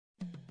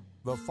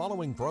The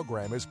following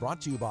program is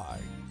brought to you by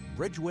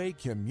Bridgeway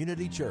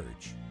Community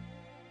Church.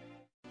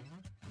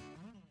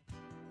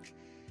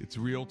 It's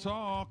Real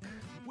Talk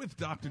with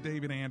Dr.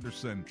 David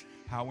Anderson.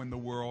 How in the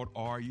world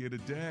are you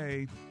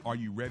today? Are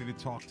you ready to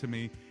talk to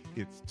me?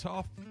 It's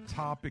Tough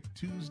Topic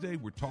Tuesday.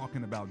 We're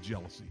talking about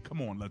jealousy.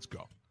 Come on, let's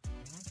go.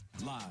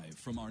 Live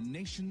from our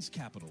nation's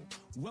capital,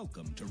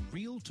 welcome to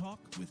Real Talk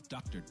with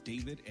Dr.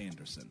 David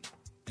Anderson.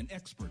 An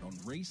expert on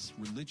race,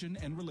 religion,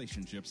 and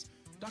relationships,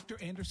 Dr.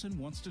 Anderson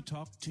wants to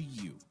talk to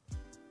you.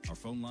 Our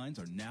phone lines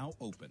are now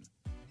open.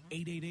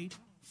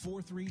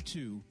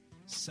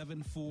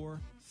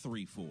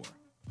 888-432-7434.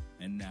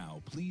 And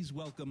now, please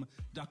welcome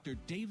Dr.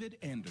 David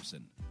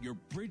Anderson, your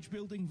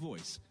bridge-building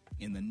voice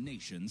in the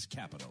nation's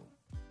capital.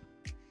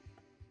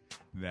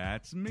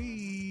 That's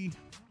me,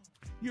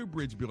 your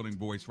bridge-building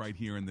voice right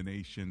here in the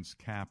nation's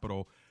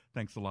capital.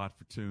 Thanks a lot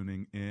for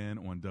tuning in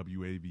on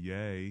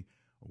WAVA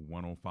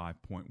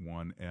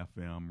 105.1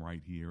 FM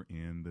right here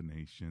in the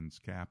nation's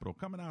capital.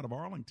 Coming out of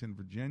Arlington,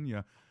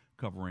 Virginia,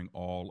 covering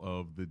all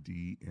of the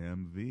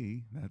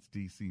DMV. That's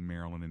D.C.,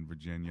 Maryland, and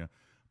Virginia.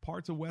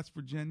 Parts of West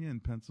Virginia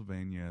and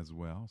Pennsylvania as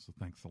well. So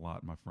thanks a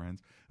lot, my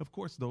friends. Of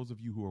course, those of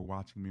you who are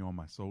watching me on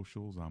my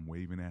socials, I'm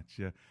waving at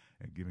you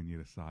and giving you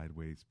the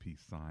sideways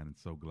peace sign. And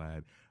so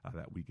glad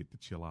that we get to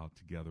chill out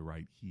together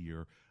right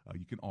here.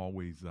 You can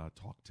always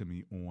talk to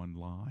me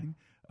online.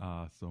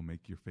 So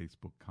make your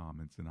Facebook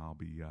comments, and I'll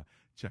be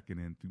checking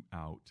in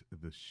throughout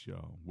the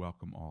show.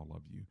 Welcome, all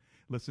of you.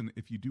 Listen,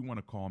 if you do want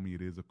to call me,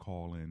 it is a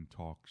call-in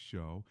talk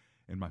show.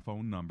 And my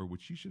phone number,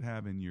 which you should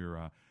have in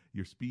your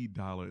speed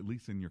dialer, at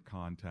least in your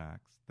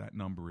contacts, that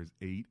number is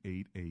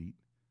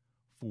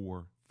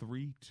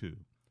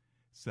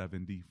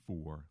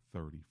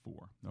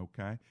 888-432-7434.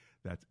 Okay?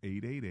 That's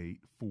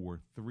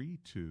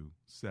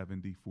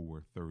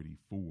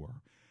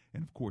 888-432-7434.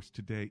 And, of course,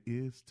 today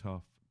is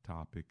Tough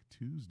Topic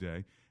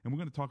Tuesday, and we're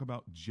going to talk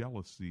about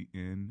jealousy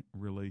in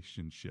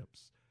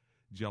relationships.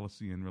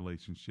 Jealousy in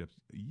relationships.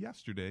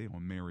 Yesterday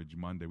on Marriage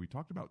Monday, we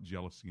talked about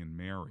jealousy in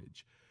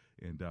marriage.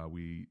 And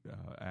we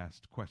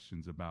asked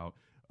questions about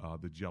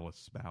the jealous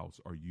spouse.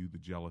 Are you the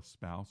jealous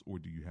spouse, or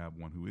do you have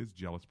one who is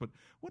jealous? But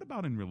what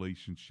about in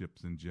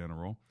relationships in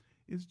general?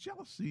 Is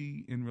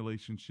jealousy in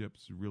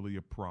relationships really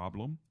a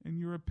problem, in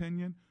your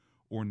opinion,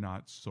 or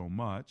not so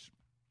much?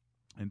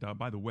 And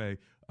by the way,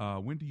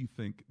 when do you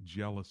think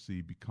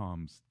jealousy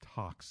becomes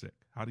toxic?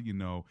 How do you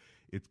know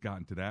it's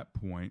gotten to that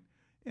point?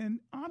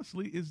 And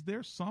honestly, is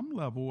there some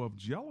level of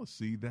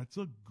jealousy that's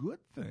a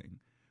good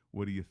thing?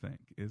 What do you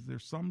think? Is there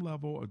some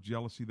level of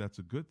jealousy that's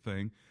a good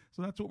thing?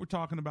 So that's what we're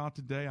talking about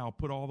today. I'll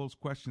put all those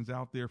questions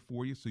out there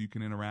for you so you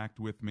can interact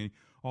with me.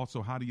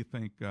 Also, how do you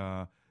think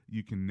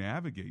you can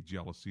navigate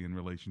jealousy in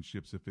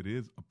relationships if it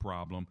is a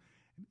problem?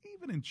 And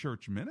even in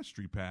church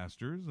ministry,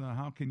 pastors,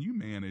 how can you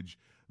manage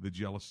the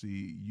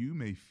jealousy you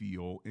may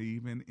feel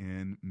even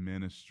in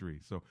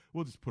ministry? So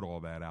we'll just put all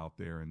that out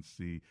there and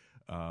see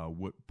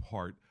what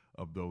part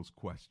of those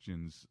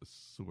questions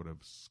sort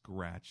of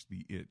scratch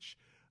the itch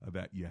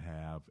that you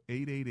have.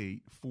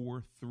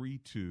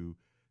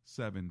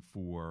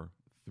 888-432-7434,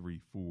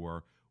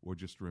 or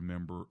just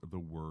remember the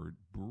word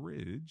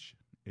bridge,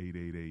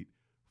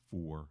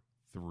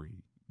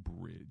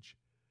 888-43-BRIDGE.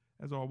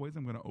 As always,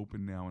 I'm going to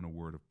open now in a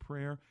word of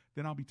prayer.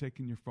 Then I'll be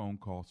taking your phone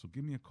call. So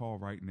give me a call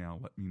right now.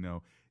 Let me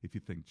know if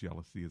you think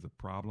jealousy is a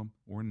problem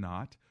or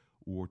not,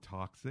 or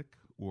toxic,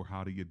 or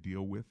how do you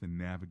deal with and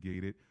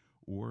navigate it,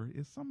 or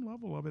is some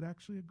level of it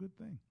actually a good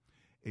thing?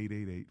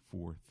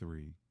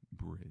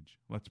 888-43-BRIDGE.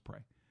 Let's pray.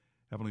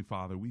 Heavenly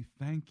Father, we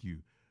thank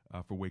you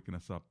for waking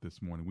us up this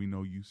morning. We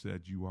know you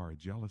said you are a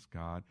jealous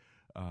God,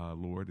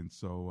 Lord, and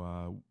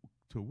so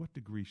to what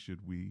degree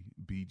should we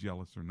be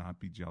jealous or not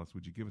be jealous?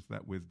 Would you give us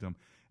that wisdom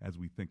as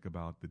we think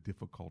about the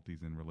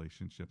difficulties in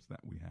relationships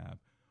that we have?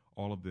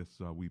 All of this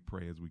we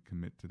pray as we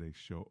commit today's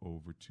show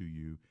over to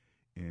you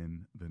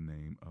in the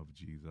name of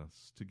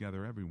Jesus.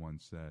 Together, everyone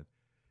said,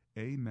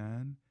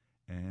 amen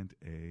and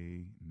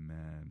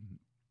amen.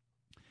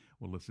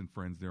 Well, listen,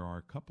 friends, there are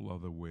a couple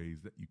other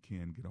ways that you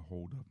can get a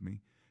hold of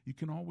me. You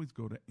can always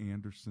go to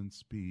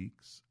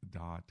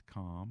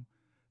AndersonSpeaks.com.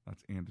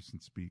 That's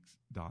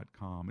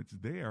AndersonSpeaks.com. It's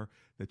there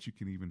that you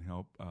can even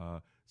help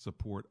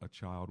support a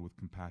child with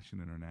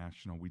Compassion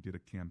International. We did a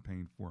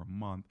campaign for a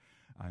month,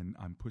 and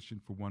I'm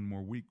pushing for one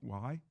more week.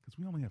 Why? Because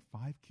we only have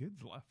 5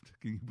 kids left.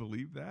 Can you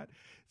believe that?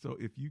 So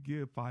if you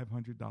give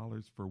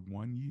 $500 for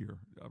 1 year,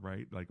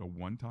 right, like a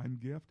one-time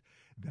gift,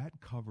 that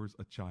covers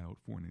a child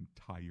for an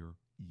entire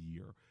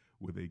year,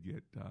 where they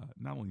get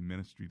not only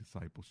ministry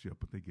discipleship,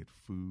 but they get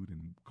food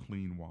and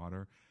clean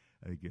water.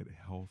 They get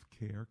health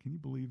care. Can you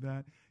believe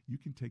that? You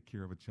can take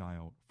care of a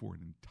child for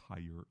an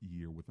entire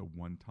year with a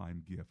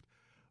one-time gift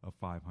of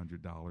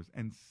 $500.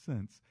 And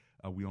since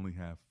we only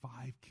have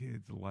 5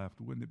 kids left,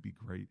 wouldn't it be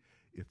great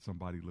if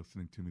somebody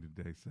listening to me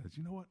today says,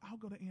 you know what, I'll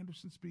go to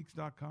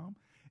AndersonSpeaks.com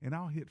and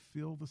I'll hit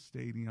fill the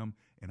stadium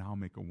and I'll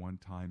make a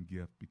one-time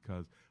gift,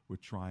 because we're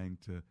trying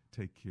to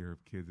take care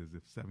of kids as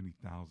if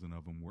 70,000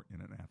 of them were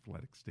in an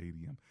athletic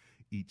stadium.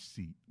 each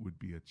seat would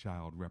be a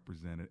child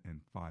represented,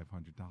 and $500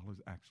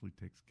 actually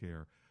takes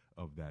care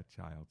of that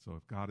child. So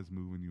if God is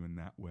moving you in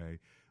that way,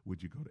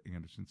 would you go to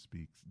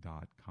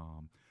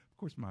AndersonSpeaks.com? Of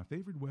course, my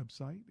favorite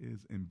website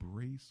is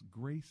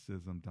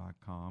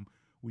EmbraceGracism.com,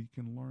 where you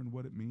can learn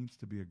what it means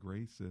to be a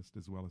gracist,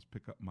 as well as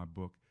pick up my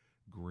book,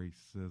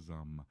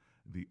 Gracism,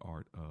 The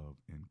Art of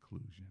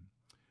Inclusion.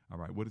 All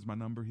right, what is my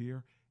number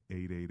here?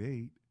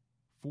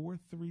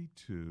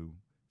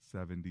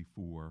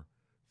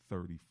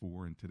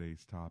 888-432-7434. And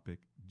today's topic,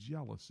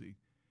 jealousy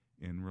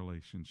in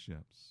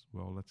relationships.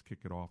 Well, let's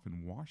kick it off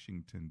in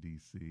Washington,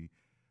 D.C.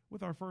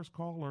 with our first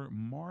caller,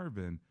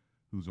 Marvin,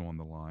 who's on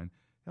the line.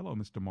 Hello,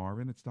 Mr.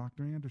 Marvin. It's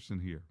Dr. Anderson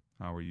here.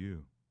 How are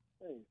you?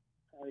 Hey,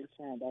 how you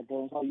doing,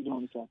 Dr. How you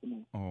doing this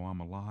afternoon? Oh,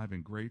 I'm alive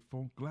and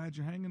grateful. Glad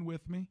you're hanging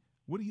with me.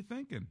 What are you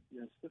thinking?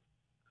 Yes, sir.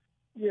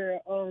 Yeah,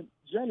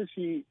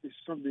 jealousy is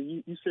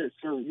something, you said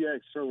you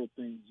asked several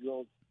things.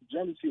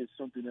 Jealousy is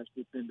something that's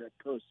within that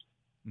person.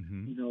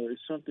 Mm-hmm.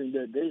 It's something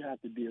that they have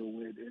to deal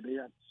with, and they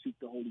have to seek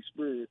the Holy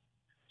Spirit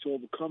to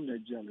overcome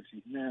that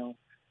jealousy. Now,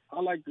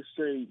 I like to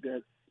say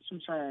that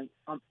sometimes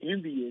I'm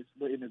envious,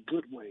 but in a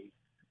good way.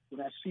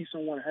 When I see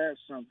someone have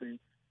something,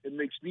 it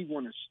makes me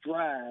want to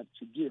strive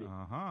to get it.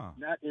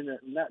 Not in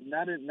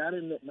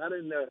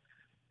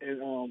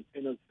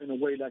a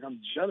way like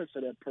I'm jealous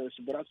of that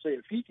person, but I say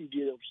if he can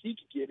get it, if she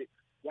can get it,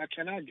 why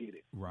can't I get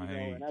it? Right.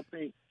 And I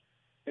think,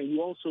 and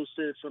you also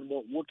said something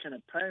about what can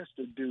a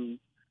pastor do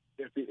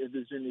if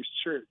it's in his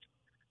church.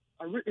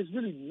 It's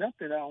really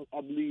nothing I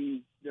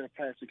believe that a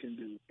pastor can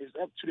do. It's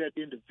up to that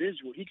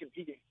individual. He can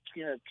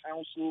have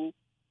counsel.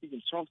 He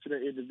can talk to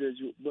that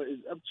individual, but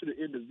it's up to the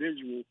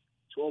individual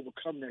to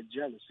overcome that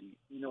jealousy.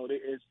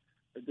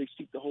 They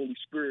seek the Holy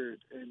Spirit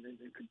and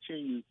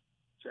continue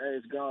to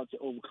ask God to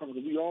overcome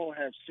it. We all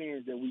have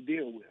sins that we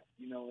deal with.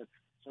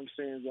 Some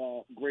sins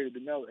are greater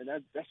than others, and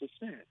that's a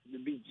sin. To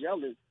be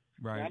jealous.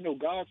 Right. And I know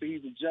God said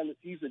He's a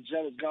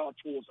jealous God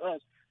towards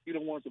us. He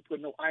don't want us to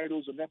put no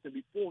idols or nothing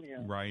before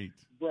Him. Right.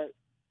 But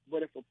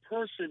if a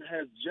person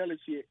has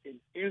jealousy and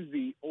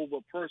envy over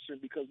a person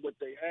because what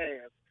they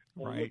have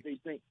or right. what they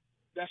think,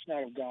 that's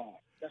not of God.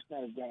 That's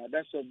not of God.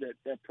 That's of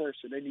that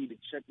person. They need to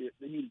check it.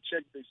 They need to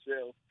check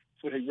themselves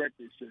before they wreck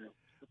themselves.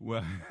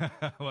 Well,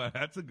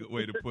 that's a good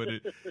way to put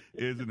it,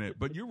 isn't it?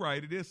 But you're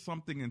right. It is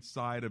something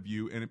inside of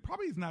you, and it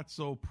probably is not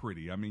so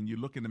pretty. I mean, you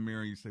look in the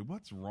mirror and you say,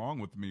 what's wrong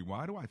with me?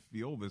 Why do I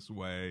feel this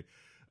way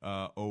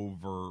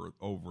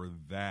over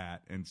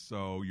that? And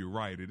so you're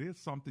right. It is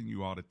something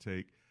you ought to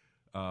take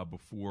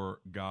before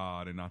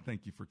God, and I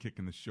thank you for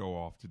kicking the show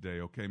off today.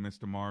 Okay,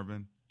 Mr.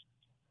 Marvin?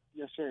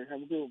 Yes, sir.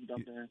 Have a good one,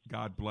 Dr. Anderson.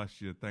 God bless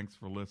you. Thanks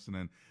for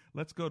listening.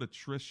 Let's go to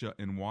Tricia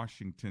in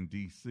Washington,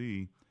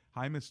 D.C.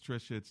 Hi, Miss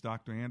Tricia. It's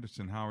Dr.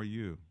 Anderson. How are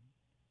you?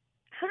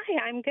 Hi,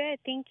 I'm good.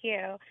 Thank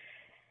you.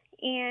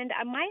 And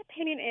my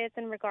opinion is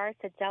in regards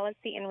to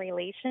jealousy in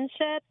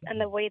relationships and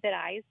the way that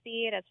I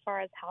see it as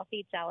far as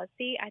healthy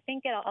jealousy, I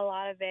think a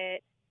lot of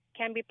it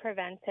can be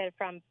prevented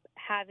from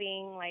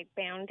having like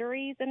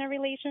boundaries in a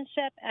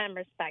relationship and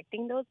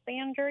respecting those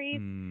boundaries.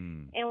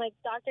 And like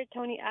Dr.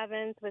 Tony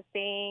Evans was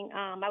saying,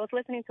 I was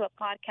listening to a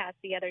podcast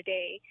the other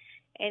day,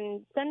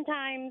 and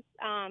sometimes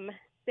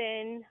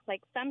sin,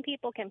 like some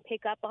people can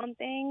pick up on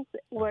things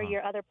where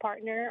your other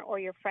partner or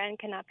your friend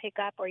cannot pick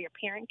up or your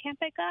parent can't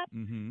pick up.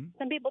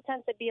 Some people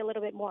tend to be a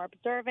little bit more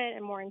observant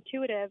and more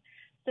intuitive,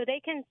 so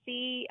they can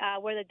see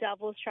where the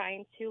devil's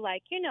trying to,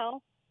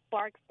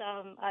 spark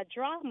some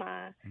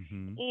drama.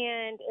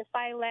 And if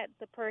I let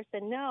the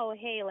person know,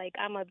 hey, like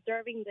I'm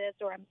observing this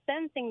or I'm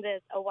sensing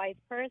this, a wise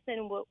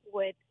person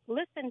would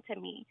listen to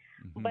me.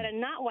 But a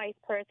not wise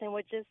person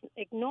would just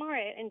ignore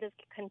it and just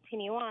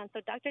continue on. So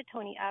Dr.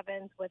 Tony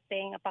Evans was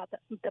saying about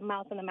the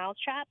mouse and the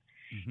mousetrap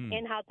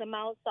and how the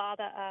mouse saw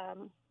the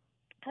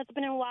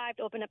husband and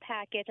wife open a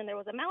package and there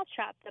was a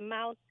mousetrap. The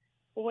mouse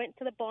went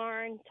to the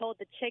barn, told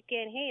the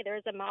chicken, hey,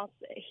 there's a mouse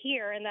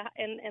here in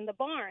the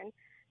barn.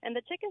 And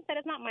the chicken said,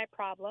 it's not my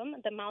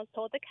problem. The mouse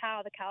told the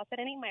cow said,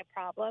 it ain't my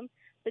problem.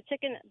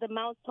 The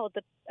mouse told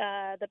the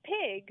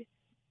pig,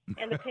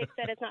 and the pig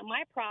said, it's not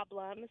my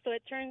problem. So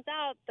it turns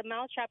out the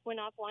mousetrap went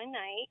off one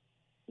night.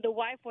 The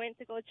wife went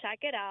to go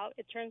check it out.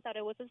 It turns out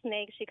it was a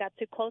snake. She got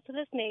too close to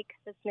the snake.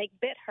 The snake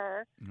bit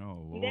her.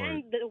 Oh, Lord.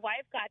 Then the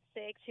wife got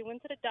sick. She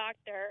went to the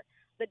doctor.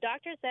 The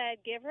doctor said,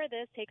 give her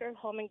this, take her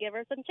home, and give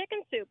her some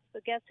chicken soup. So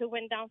guess who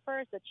went down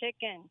first? The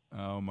chicken.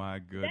 Oh, my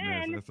goodness.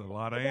 Then That's a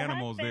lot of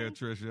animals there,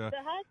 Tricia.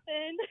 The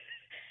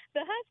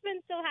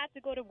husband still had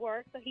to go to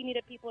work, so he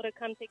needed people to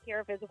come take care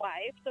of his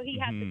wife. So he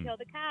had to kill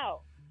the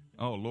cow.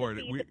 Oh, Lord.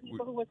 We've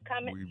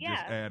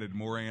just added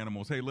more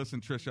animals. Hey,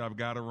 listen, Tricia, I've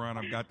got to run.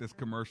 I've got this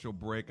commercial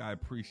break. I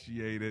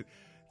appreciate it.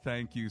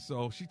 Thank you.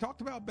 So she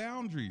talked about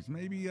boundaries.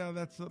 Maybe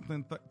that's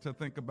something to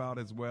think about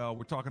as well.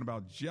 We're talking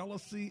about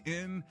jealousy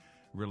in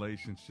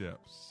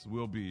relationships.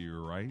 We'll be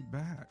right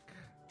back.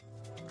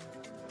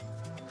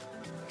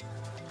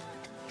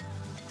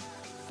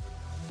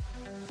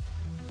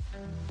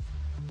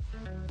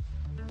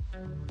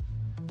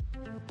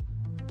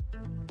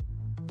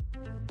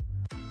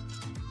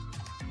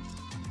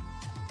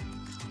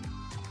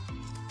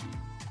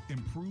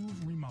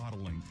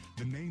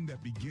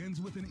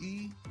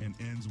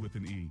 and ends with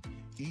an E.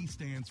 E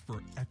stands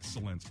for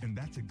excellence, and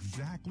that's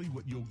exactly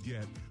what you'll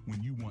get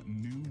when you want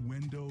new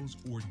windows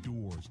or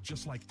doors.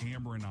 Just like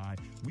Amber and I,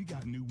 we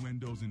got new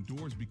windows and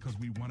doors because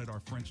we wanted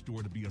our French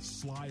door to be a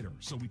slider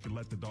so we could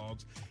let the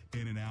dogs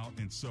in and out.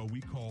 And so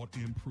we called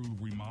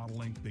Improve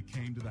Remodeling. They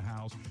came to the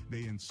house.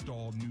 They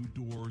installed new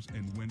doors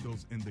and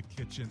windows in the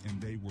kitchen,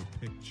 and they were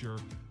picture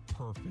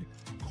perfect.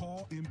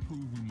 Call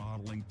Improve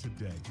Remodeling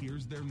today.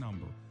 Here's their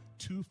number,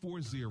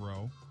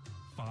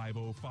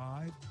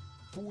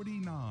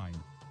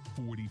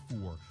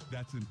 240-505-4944.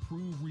 That's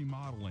Improve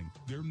Remodeling.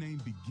 Their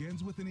name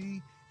begins with an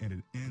E and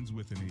it ends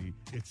with an E.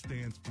 It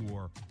stands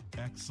for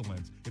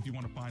excellence. If you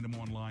want to find them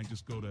online,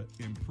 just go to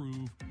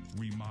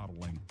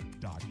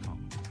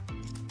improveremodeling.com.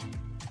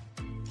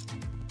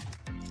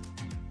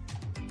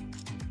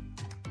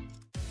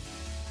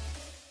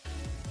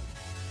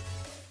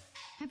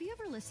 Have you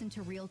ever listened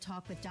to Real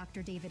Talk with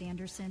Dr. David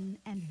Anderson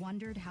and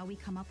wondered how we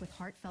come up with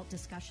heartfelt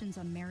discussions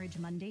on Marriage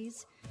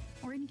Mondays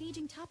or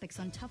engaging topics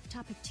on Tough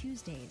Topic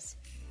Tuesdays?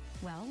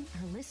 Well,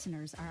 our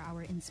listeners are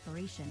our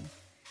inspiration.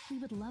 We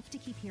would love to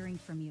keep hearing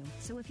from you.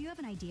 So if you have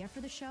an idea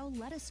for the show,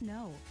 let us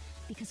know,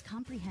 because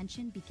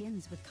comprehension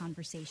begins with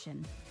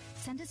conversation.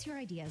 Send us your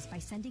ideas by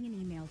sending an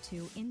email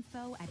to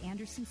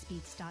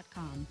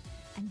info@andersonspeaks.com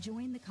and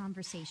join the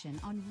conversation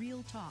on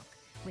Real Talk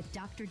with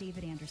Dr.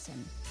 David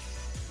Anderson.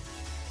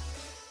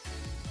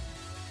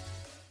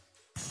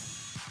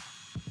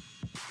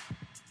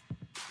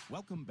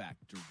 Welcome back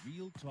to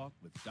Real Talk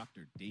with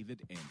Dr.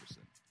 David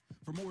Anderson.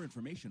 For more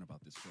information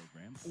about this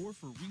program or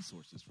for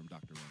resources from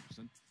Dr.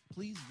 Anderson,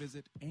 please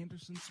visit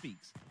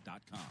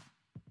andersonspeaks.com.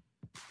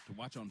 To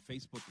watch on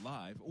Facebook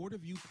Live or to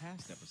view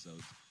past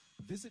episodes,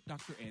 visit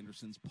Dr.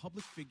 Anderson's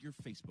public figure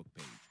Facebook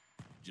page.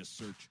 Just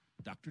search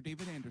Dr.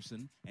 David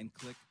Anderson and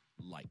click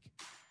like.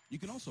 You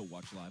can also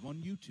watch live on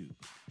YouTube.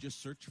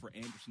 Just search for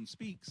Anderson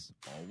Speaks,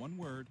 all one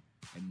word,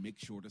 and make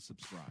sure to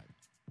subscribe.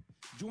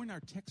 Join our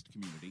text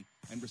community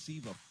and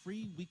receive a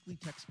free weekly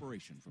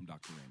textpiration from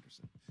Dr.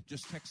 Anderson.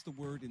 Just text the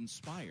word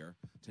INSPIRE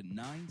to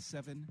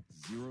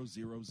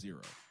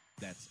 97000.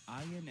 That's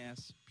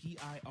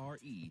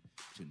INSPIRE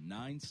to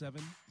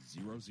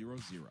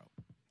 97000.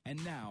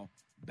 And now,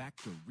 back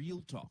to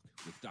Real Talk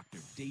with Dr.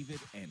 David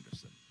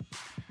Anderson.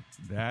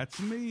 That's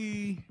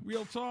me.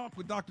 Real Talk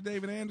with Dr.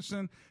 David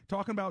Anderson,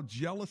 talking about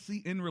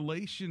jealousy in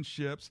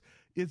relationships.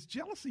 Is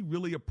jealousy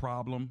really a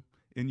problem,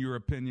 in your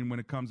opinion, when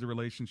it comes to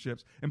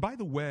relationships? And by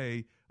the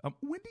way,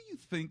 when do you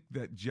think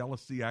that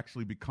jealousy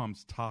actually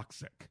becomes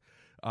toxic?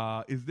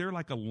 Is there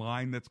like a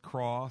line that's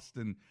crossed,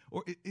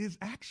 or is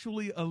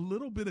actually a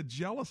little bit of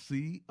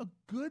jealousy a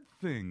good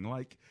thing?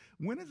 Like,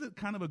 when is it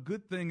kind of a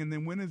good thing, and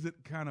then when is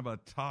it kind of a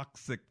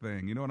toxic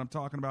thing? You know what I'm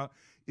talking about?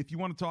 If you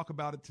want to talk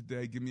about it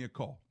today, give me a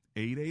call,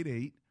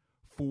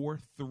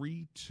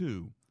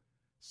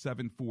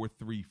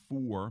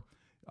 888-432-7434.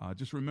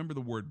 Just remember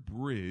the word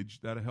bridge.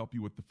 That'll help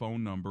you with the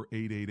phone number,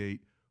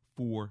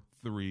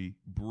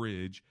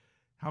 888-43-BRIDGE.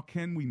 How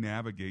can we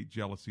navigate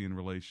jealousy in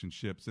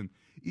relationships? And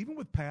even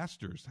with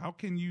pastors, how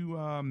can you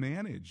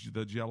manage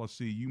the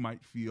jealousy you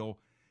might feel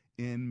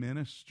in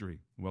ministry?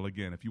 Well,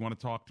 again, if you want to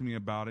talk to me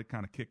about it,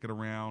 kind of kick it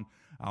around,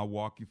 I'll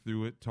walk you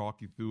through it,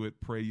 talk you through it,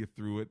 pray you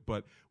through it.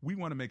 But we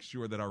want to make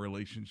sure that our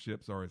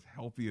relationships are as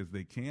healthy as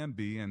they can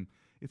be. And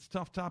it's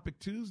Tough Topic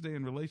Tuesday,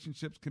 and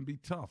relationships can be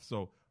tough.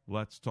 So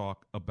let's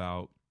talk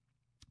about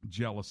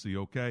jealousy,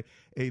 okay?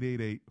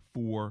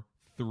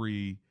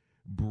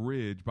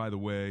 888-43-BRIDGE. By the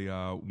way,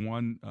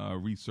 one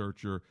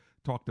researcher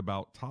talked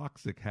about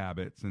toxic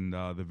habits, and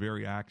the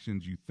very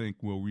actions you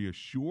think will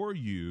reassure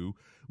you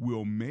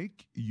will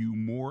make you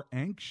more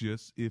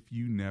anxious if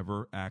you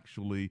never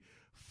actually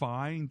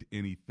find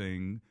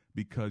anything,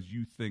 because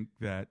you think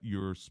that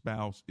your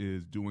spouse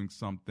is doing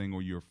something,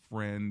 or your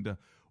friend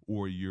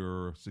or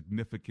your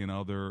significant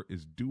other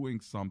is doing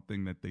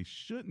something that they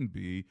shouldn't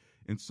be.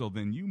 And so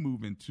then you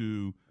move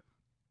into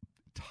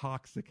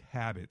toxic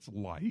habits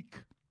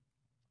like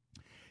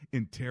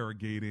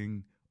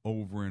interrogating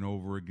over and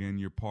over again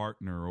your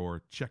partner,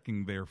 or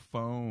checking their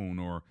phone,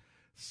 or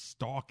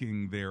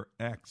stalking their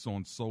ex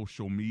on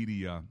social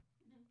media.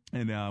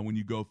 And when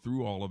you go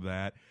through all of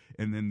that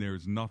and then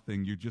there's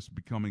nothing, you're just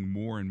becoming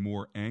more and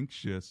more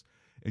anxious.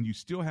 And you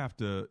still have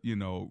to,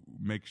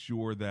 make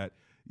sure that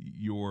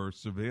your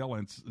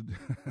surveillance,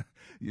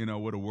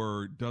 what a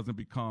word, doesn't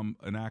become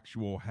an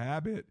actual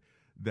habit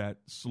that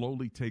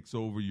slowly takes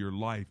over your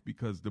life,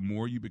 because the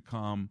more you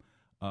become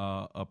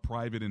a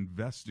private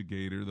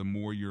investigator, the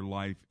more your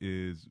life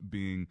is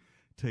being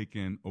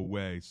taken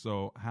away.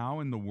 So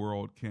how in the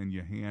world can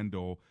you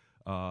handle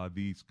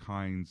these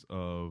kinds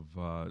of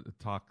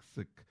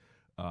toxic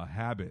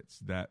habits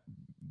that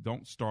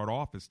don't start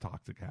off as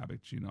toxic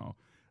habits?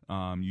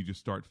 You just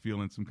start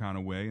feeling some kind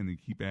of way, and then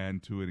keep adding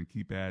to it and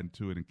keep adding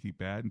to it and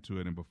keep adding to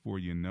it. And before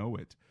you know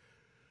it,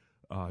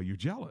 you're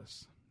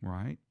jealous,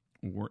 right?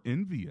 Or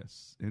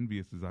envious.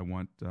 Envious is I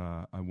want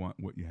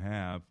what you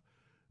have.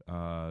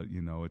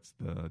 It's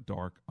the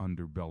dark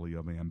underbelly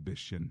of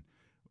ambition.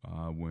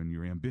 When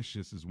you're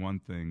ambitious is one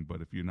thing,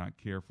 but if you're not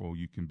careful,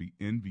 you can be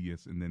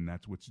envious, and then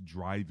that's what's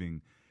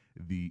driving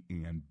the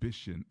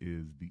ambition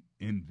is the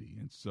envy.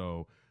 And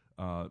so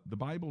the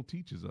Bible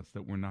teaches us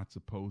that we're not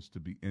supposed to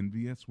be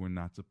envious. We're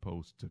not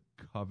supposed to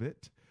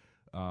covet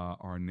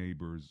our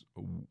neighbor's,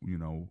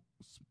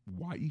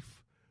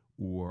 wife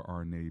or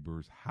our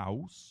neighbor's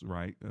house,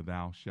 right?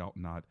 Thou shalt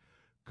not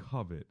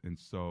covet. And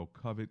so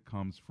covet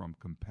comes from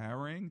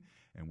comparing.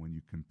 And when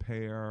you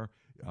compare,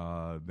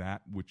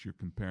 that which you're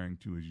comparing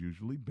to is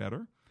usually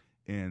better.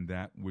 And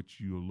that which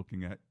you're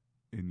looking at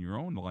in your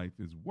own life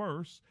is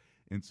worse.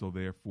 And so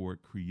therefore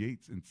it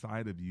creates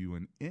inside of you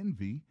an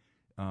envy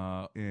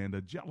and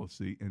a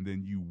jealousy. And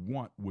then you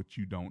want what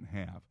you don't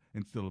have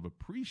instead of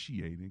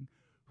appreciating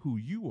who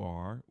you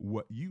are,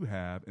 what you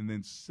have, and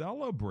then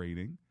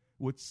celebrating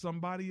what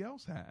somebody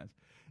else has.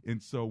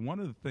 And so one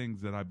of the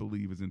things that I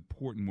believe is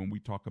important when we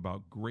talk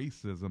about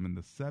gracism and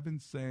the 7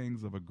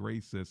 sayings of a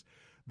gracist,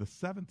 the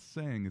 7th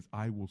saying is,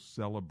 I will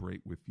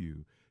celebrate with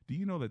you. Do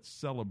you know that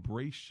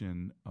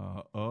celebration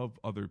of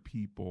other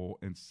people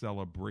and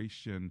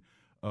celebration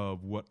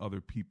of what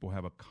other people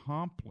have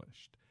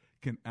accomplished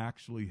can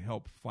actually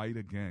help fight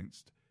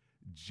against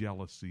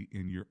jealousy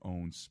in your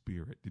own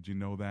spirit? Did you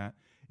know that?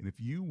 And if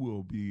you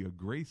will be a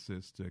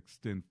gracist to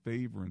extend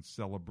favor and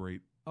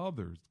celebrate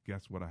others,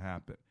 guess what'll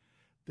happen?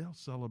 They'll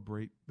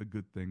celebrate the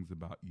good things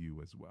about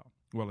you as well.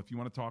 Well, if you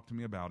want to talk to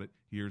me about it,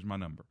 here's my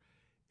number,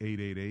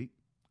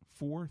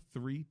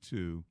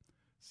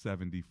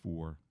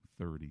 888-432-7434.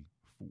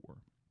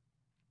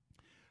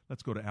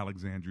 Let's go to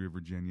Alexandria,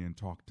 Virginia, and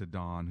talk to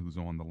Don, who's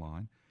on the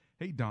line.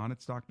 Hey, Don,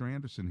 it's Dr.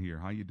 Anderson here.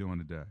 How you doing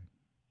today?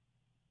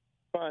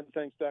 Fine,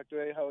 thanks,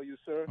 Dr. A. How are you,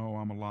 sir? Oh,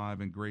 I'm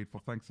alive and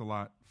grateful. Thanks a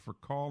lot for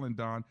calling,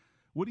 Don.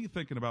 What are you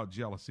thinking about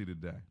jealousy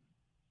today?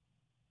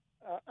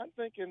 I'm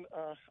thinking,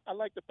 I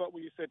like the part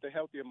where you said the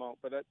healthy amount,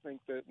 but I think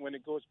that when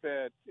it goes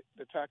bad,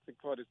 the toxic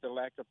part is the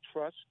lack of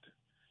trust.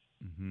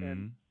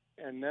 Mm-hmm.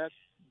 And that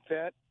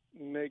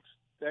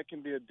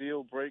can be a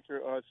deal breaker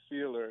or a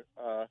sealer.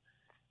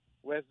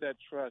 Where's that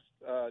trust?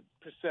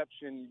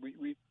 Perception,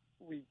 we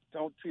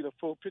don't see the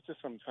full picture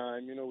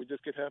sometimes. We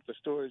just get half the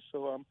story.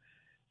 So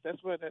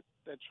that's where that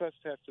trust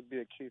has to be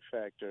a key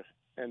factor.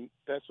 And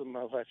that's what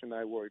my wife and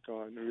I work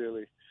on,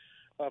 really.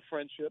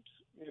 Friendships,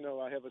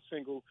 I have a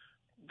single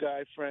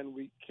guy friend.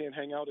 We can't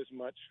hang out as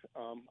much.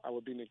 I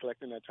would be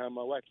neglecting that time.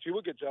 My wife, she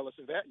would get jealous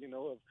of that,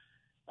 of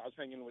I was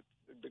hanging with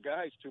the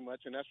guys too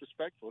much, and that's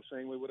respectful.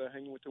 Same way with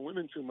hanging with the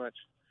women too much.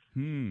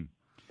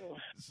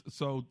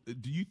 So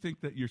do you think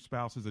that your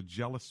spouse is a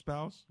jealous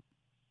spouse?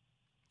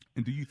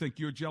 And do you think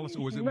you're jealous,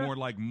 or is it more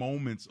like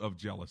moments of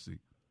jealousy?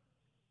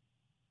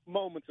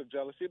 Moments of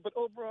jealousy, but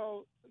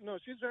overall, no,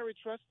 she's very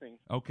trusting.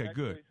 Okay,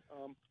 actually, good.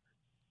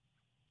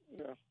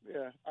 Yeah.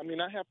 I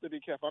mean, I have to be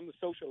careful. I'm the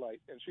socialite,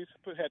 and she's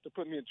had to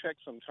put me in check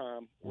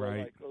sometime. Right.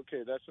 Like,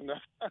 okay, that's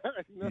enough.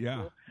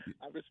 Yeah. So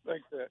I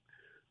respect that.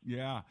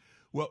 Yeah.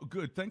 Well,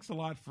 good. Thanks a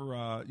lot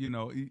for,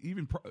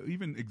 even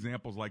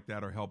examples like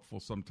that are helpful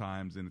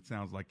sometimes, and it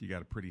sounds like you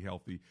got a pretty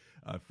healthy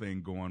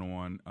thing going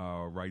on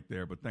right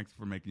there. But thanks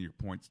for making your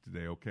points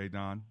today. Okay,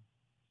 Don?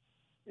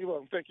 You're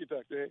welcome. Thank you,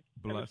 Dr. A.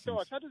 Blessings. And the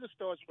stars, how do the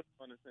stars work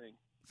on the thing?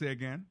 Say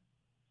again?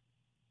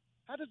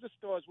 How does the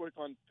stars work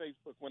on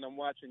Facebook when I'm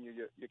watching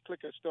you? You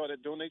click a star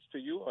that donates to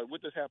you, or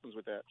what just happens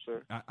with that,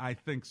 sir? I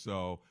think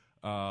so.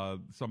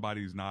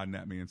 Somebody's nodding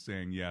at me and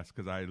saying yes,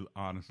 because I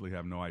honestly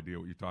have no idea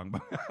what you're talking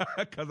about.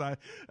 Because I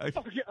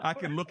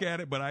can look at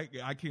it, but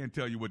I can't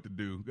tell you what to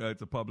do.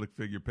 It's a public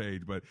figure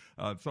page, but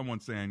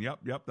someone's saying,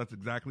 yep, that's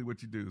exactly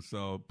what you do.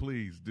 So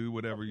please do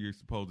whatever you're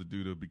supposed to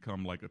do to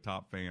become like a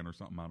top fan or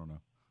something. I don't know.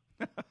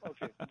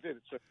 Okay, you did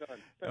it, sir. Done.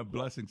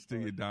 Blessings to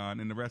you, Don,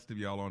 and the rest of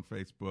y'all on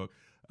Facebook.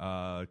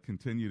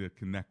 Continue to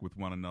connect with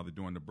one another.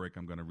 During the break,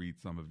 I'm going to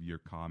read some of your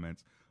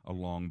comments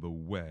along the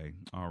way.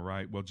 All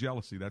right. Well,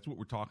 jealousy, that's what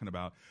we're talking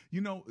about.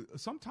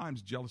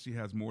 Sometimes jealousy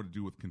has more to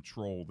do with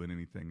control than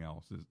anything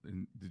else.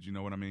 Did you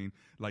know what I mean?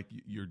 Like,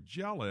 you're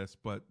jealous,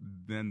 but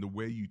then the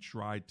way you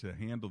try to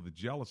handle the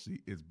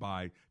jealousy is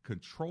by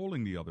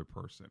controlling the other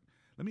person.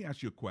 Let me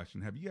ask you a question.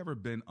 Have you ever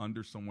been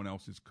under someone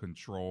else's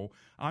control?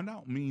 I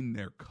don't mean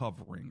their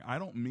covering. I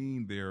don't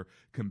mean their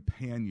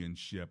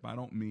companionship. I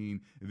don't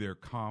mean their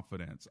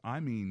confidence. I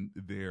mean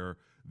their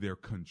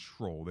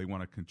control. They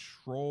want to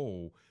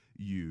control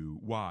you.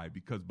 Why?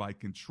 Because by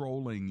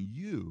controlling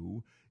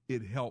you,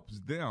 it helps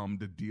them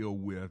to deal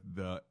with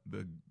the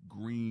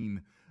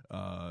green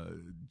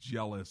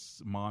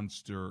jealous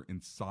monster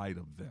inside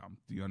of them.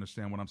 Do you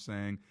understand what I'm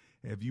saying?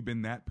 Have you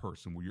been that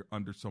person where you're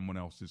under someone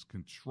else's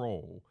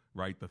control,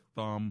 right? The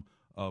thumb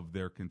of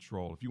their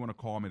control. If you want to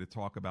call me to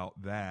talk about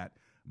that,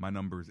 my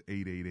number is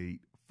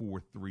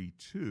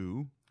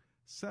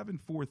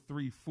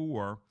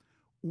 888-432-7434.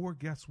 Or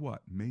guess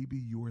what? Maybe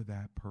you're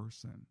that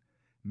person.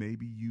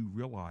 Maybe you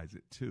realize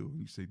it too.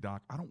 And you say,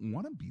 Doc, I don't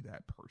want to be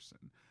that person.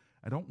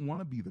 I don't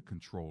want to be the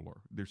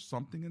controller. There's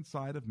something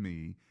inside of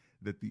me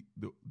that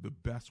the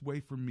best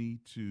way for me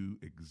to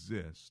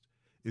exist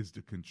is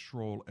to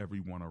control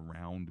everyone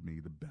around me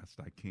the best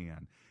I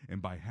can.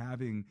 And by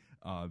having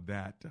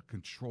that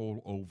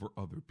control over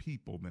other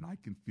people, then I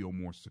can feel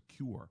more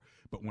secure.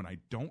 But when I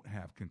don't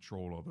have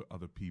control over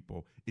other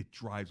people, it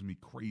drives me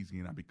crazy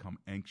and I become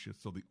anxious.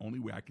 So the only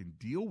way I can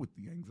deal with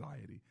the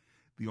anxiety,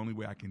 the only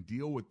way I can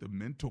deal with the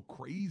mental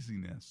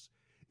craziness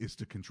is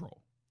to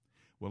control.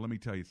 Well, let me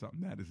tell you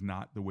something. That is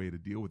not the way to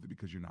deal with it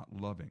because you're not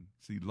loving.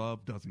 See,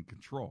 love doesn't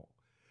control.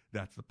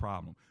 That's the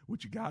problem.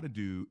 What you got to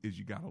do is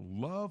you got to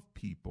love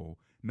people,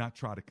 not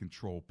try to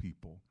control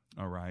people.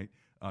 All right.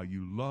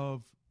 You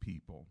love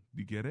people.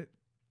 Do you get it?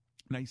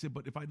 Now you said,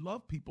 but if I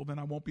love people, then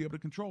I won't be able to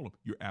control them.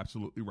 You're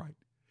absolutely right.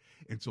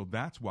 And so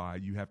that's why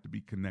you have to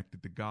be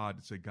connected to God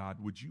to say, God,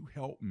 would you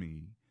help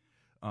me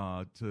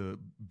to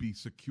be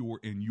secure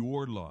in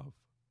your love?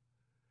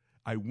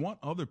 I want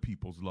other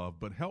people's love,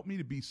 but help me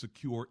to be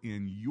secure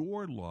in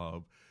your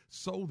love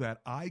so that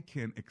I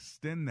can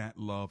extend that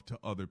love to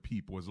other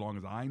people. As long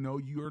as I know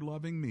you're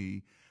loving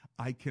me,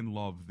 I can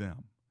love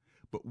them.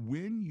 But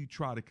when you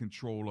try to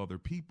control other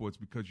people, it's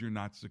because you're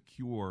not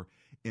secure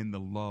in the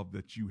love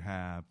that you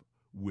have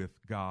with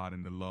God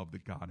and the love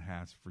that God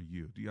has for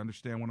you. Do you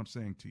understand what I'm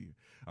saying to you?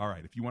 All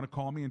right. If you want to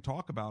call me and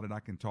talk about it,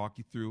 I can talk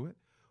you through it,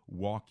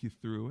 walk you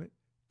through it,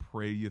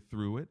 pray you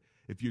through it.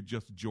 If you're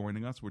just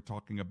joining us, we're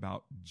talking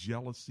about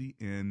jealousy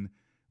in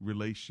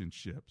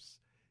relationships.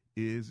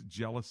 Is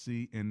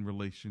jealousy in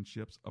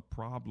relationships a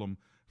problem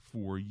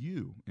for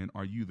you? And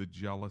are you the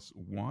jealous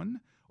one?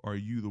 Or are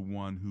you the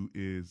one who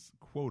is,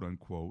 quote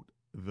unquote,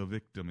 the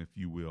victim, if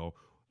you will?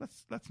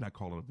 Let's not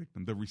call it a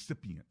victim, the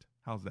recipient.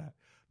 How's that?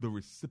 The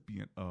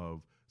recipient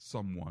of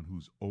someone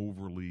who's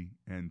overly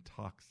and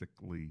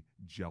toxically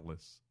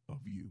jealous of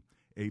you.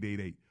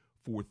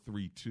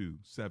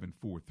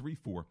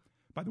 888-432-7434.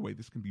 By the way,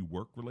 this can be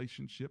work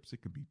relationships.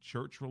 It can be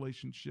church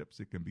relationships.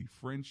 It can be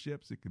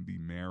friendships. It can be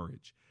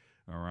marriage.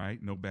 All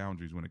right? No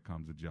boundaries when it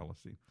comes to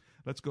jealousy.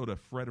 Let's go to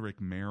Frederick,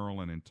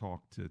 Maryland, and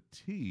talk to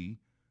T,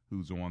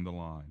 who's on the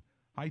line.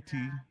 Hi, T.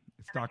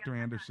 It's Dr.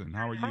 Anderson.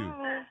 How are you?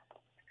 Hi.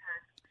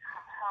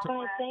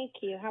 Fine, thank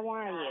you. How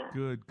are you?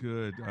 Good,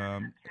 good.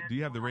 Do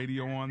you have the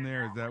radio on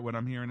there? Is that what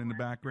I'm hearing in the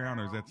background,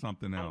 or is that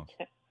something else?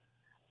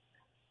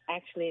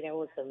 Actually, there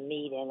was a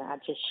meeting. I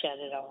just shut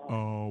it off.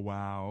 Oh,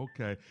 wow.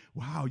 Okay.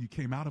 Wow, you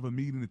came out of a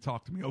meeting to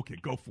talk to me. Okay,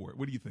 go for it.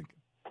 What do you think?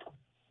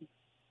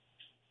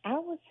 I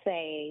would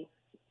say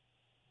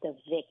the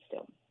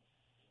victim.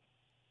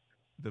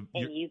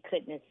 And you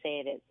couldn't have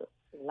said it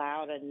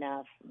loud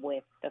enough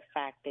with the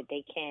fact that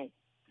they can't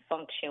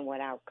function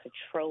without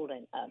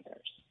controlling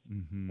others.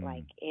 Mm-hmm.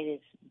 Like it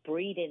is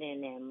breeding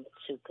in them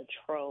to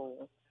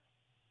control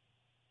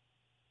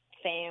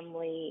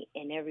family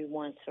and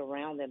everyone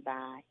surrounded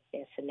by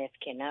their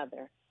significant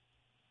other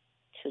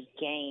to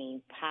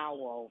gain power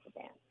over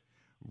them.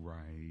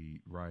 Right,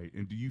 right.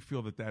 And do you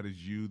feel that that is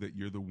you, that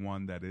you're the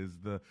one that is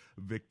the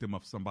victim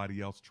of somebody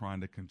else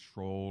trying to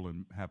control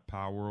and have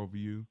power over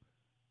you?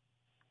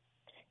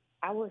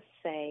 I would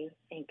say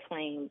and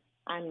claim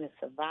I'm the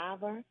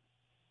survivor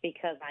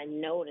because I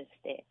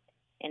noticed it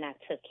and I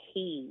took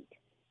heed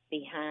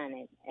behind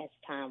it as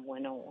time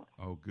went on.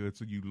 Oh, good.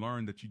 So you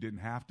learned that you didn't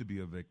have to be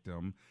a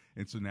victim,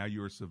 and so now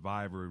you're a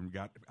survivor and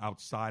got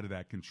outside of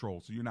that control.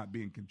 So you're not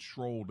being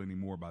controlled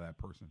anymore by that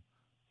person.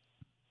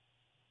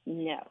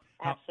 No,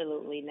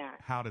 absolutely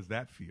not. How does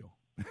that feel?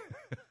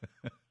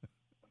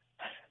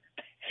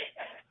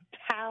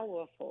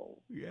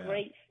 Powerful,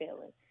 great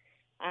feeling.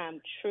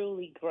 I'm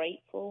truly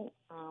grateful.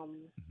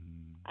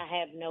 I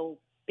have no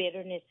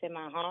bitterness in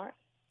my heart.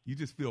 You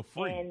just feel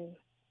free. And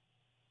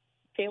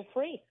feel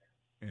free.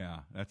 Yeah,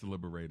 that's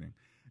liberating.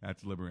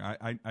 That's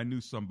liberating. I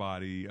knew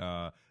somebody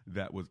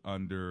that was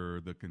under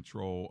the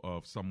control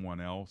of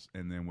someone else,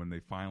 and then when they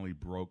finally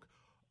broke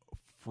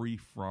free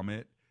from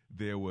it,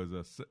 there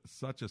was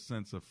such a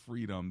sense of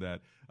freedom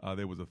that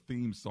there was a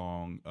theme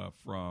song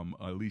from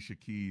Alicia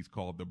Keys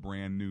called "The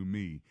Brand New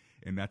Me,"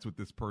 and that's what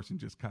this person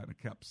just kind of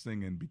kept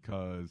singing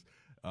because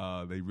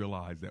they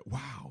realized that,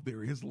 wow,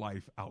 there is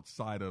life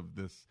outside of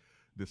this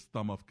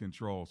thumb of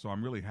control. So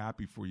I'm really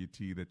happy for you,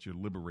 T, that you're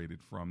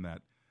liberated from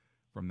that,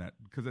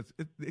 because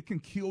it can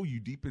kill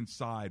you deep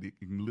inside. It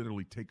can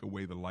literally take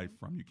away the life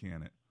from you,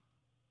 can it?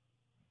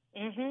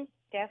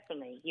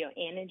 Definitely. Your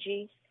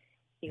energy,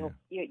 your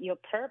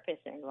purpose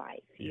in life,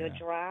 your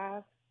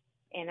drive.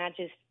 And I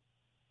just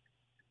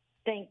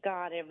thank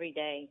God every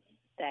day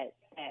that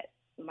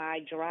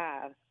my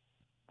drive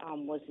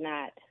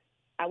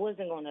I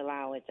wasn't going to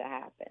allow it to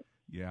happen.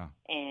 Yeah.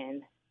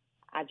 And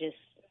I just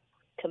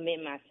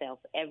commit myself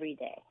every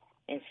day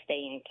and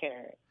stay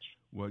encouraged.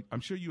 Well, I'm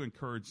sure you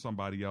encouraged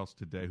somebody else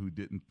today who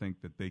didn't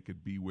think that they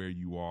could be where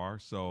you are.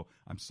 So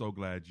I'm so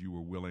glad you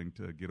were willing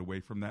to get away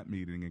from that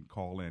meeting and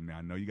call in. Now,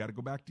 I know you got to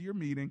go back to your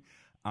meeting.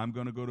 I'm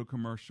going to go to a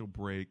commercial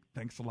break.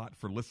 Thanks a lot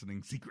for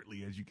listening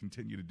secretly as you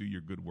continue to do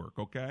your good work,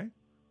 okay?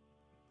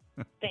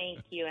 Thank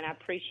you, and I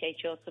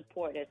appreciate your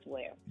support as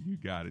well. You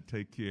got it.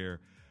 Take care.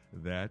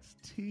 That's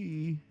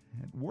T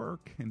at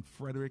work in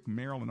Frederick,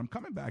 Maryland. I'm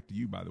coming back to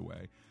you, by the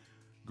way.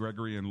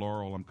 Gregory and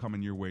Laurel, I'm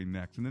coming your way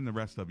next. And then the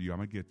rest of you, I'm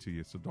going to get to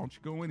you. So don't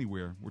you go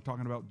anywhere. We're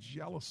talking about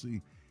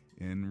jealousy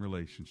in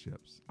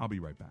relationships. I'll be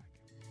right back.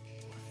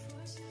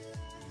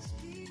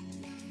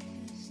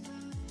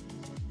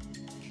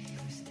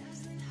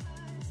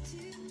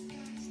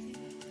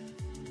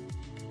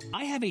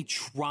 I have a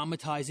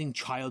traumatizing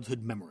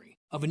childhood memory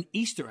of an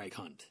Easter egg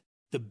hunt.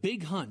 The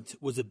big hunt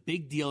was a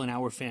big deal in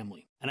our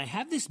family, and I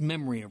have this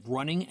memory of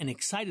running and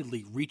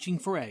excitedly reaching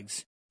for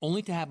eggs,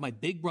 only to have my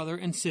big brother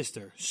and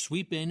sister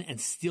sweep in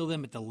and steal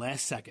them at the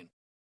last second.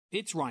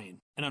 It's Ryan,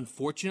 and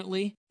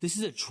unfortunately, this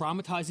is a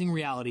traumatizing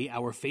reality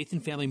our Faith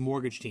and Family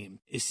Mortgage team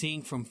is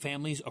seeing from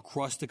families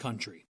across the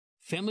country.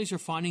 Families are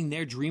finding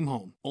their dream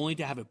home, only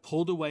to have it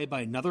pulled away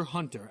by another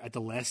hunter at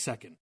the last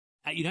second.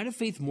 At United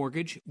Faith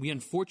Mortgage, we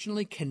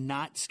unfortunately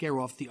cannot scare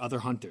off the other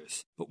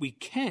hunters, but we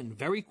can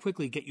very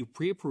quickly get you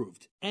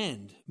pre-approved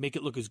and make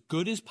it look as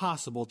good as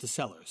possible to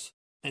sellers.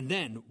 And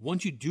then,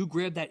 once you do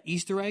grab that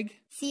Easter egg,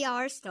 see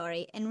our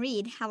story and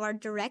read how our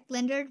direct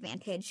lender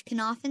advantage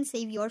can often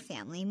save your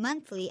family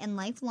monthly and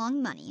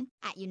lifelong money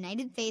at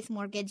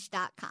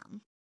UnitedFaithMortgage.com.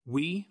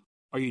 we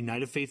are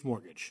United Faith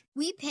Mortgage.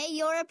 We pay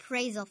your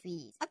appraisal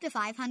fees up to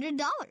 $500.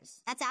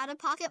 That's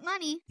out-of-pocket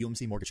money.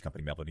 UMC Mortgage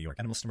Company, Melville, New York.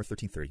 NMLS number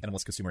 1330.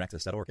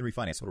 NMLSConsumerAccess.org. And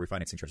refinance. Total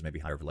refinancing charges may be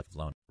higher over life of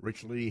loan.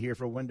 Rich Lee here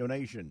for Window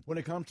Nation. When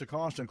it comes to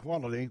cost and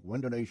quality,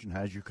 Window Nation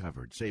has you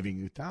covered, saving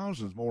you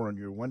thousands more on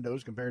your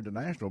windows compared to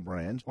national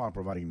brands while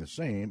providing the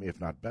same, if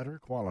not better,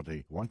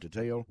 quality. Want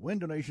detail?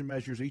 Window Nation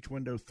measures each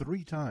window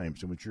 3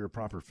 times to ensure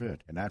proper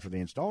fit. And after they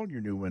install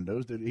your new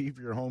windows, they leave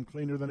your home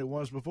cleaner than it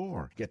was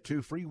before. Get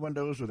 2 free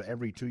windows with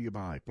every 2 you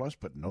buy. Plus,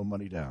 put no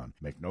money down.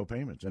 Make no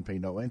payments and pay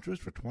no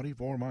interest for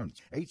 24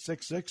 months.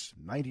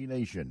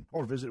 866-90-NATION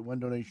or visit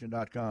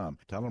windownation.com.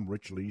 Tell them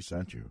Rich Lee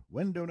sent you.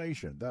 Window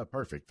Nation, the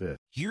perfect fit.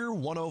 Hear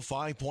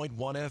 105.1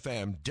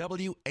 FM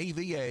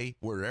WAVA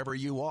wherever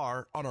you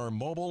are on our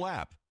mobile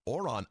app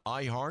or on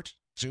iHeart,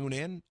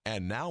 TuneIn,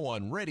 and now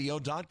on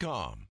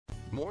radio.com.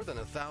 More than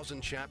 1,000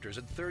 chapters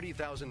and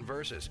 30,000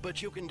 verses,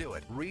 but you can do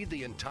it. Read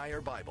the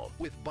entire Bible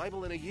with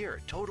Bible in a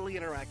Year, totally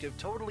interactive,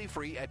 totally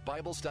free at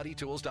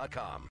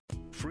BibleStudyTools.com.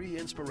 Free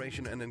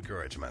inspiration and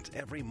encouragement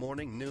every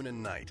morning, noon,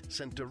 and night,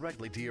 sent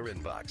directly to your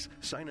inbox.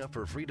 Sign up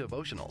for free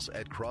devotionals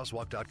at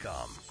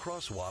Crosswalk.com.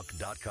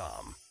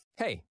 Crosswalk.com.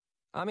 Hey,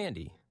 I'm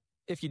Andy.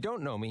 If you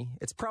don't know me,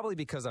 it's probably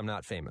because I'm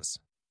not famous.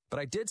 But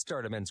I did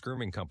start a men's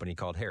grooming company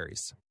called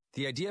Harry's.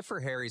 The idea for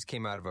Harry's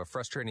came out of a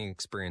frustrating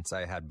experience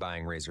I had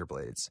buying razor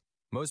blades.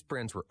 Most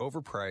brands were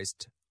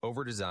overpriced,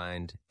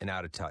 overdesigned, and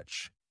out of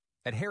touch.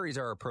 At Harry's,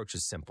 our approach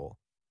is simple.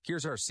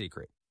 Here's our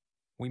secret.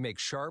 We make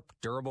sharp,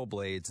 durable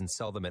blades and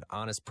sell them at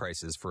honest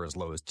prices for as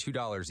low as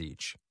 $2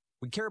 each.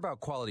 We care about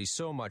quality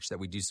so much that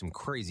we do some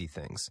crazy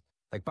things,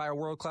 like buy a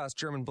world-class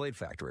German blade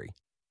factory.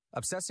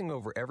 Obsessing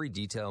over every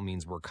detail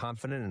means we're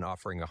confident in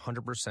offering a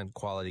 100%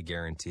 quality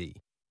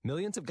guarantee.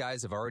 Millions of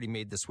guys have already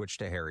made the switch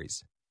to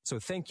Harry's, so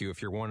thank you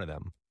if you're one of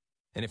them.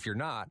 And if you're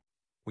not,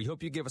 we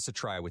hope you give us a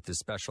try with this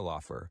special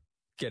offer.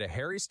 Get a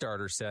Harry's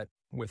starter set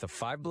with a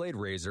 5-blade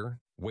razor,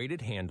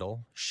 weighted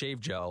handle,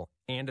 shave gel,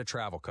 and a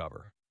travel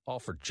cover. All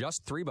for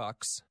just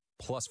 $3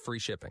 plus free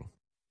shipping.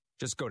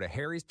 Just go to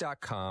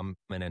harrys.com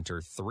and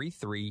enter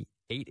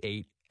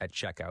 3388 at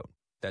checkout.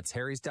 That's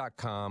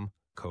harrys.com,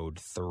 code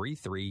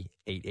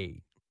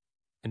 3388.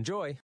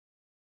 Enjoy.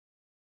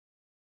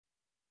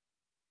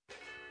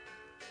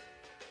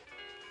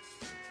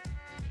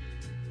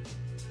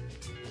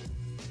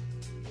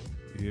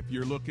 If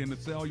you're looking to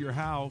sell your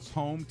house,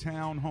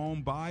 Hometown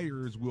Home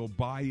Buyers will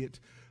buy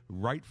it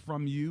right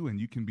from you, and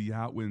you can be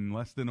out in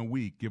less than a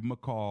week. Give them a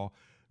call,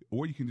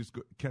 or you can just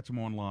catch them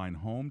online,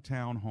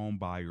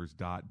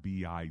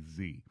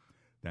 hometownhomebuyers.biz.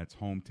 That's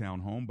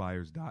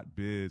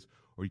hometownhomebuyers.biz,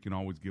 or you can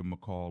always give them a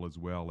call as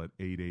well at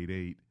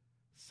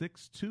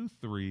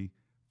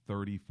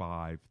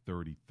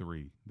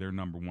 888-623-3533. Their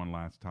number one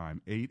last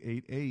time,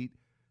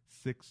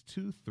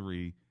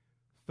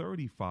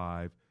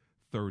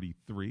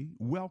 888-623-3533.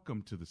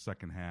 Welcome to the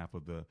second half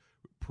of the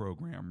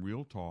program,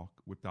 Real Talk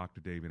with Dr.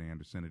 David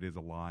Anderson. It is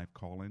a live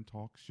call-in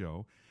talk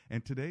show,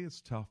 and today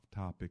is Tough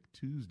Topic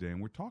Tuesday,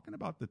 and we're talking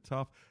about the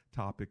tough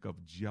topic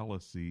of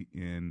jealousy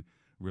in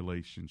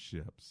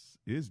relationships.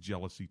 Is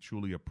jealousy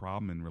truly a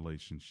problem in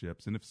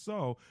relationships? And if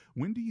so,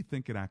 when do you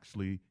think it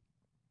actually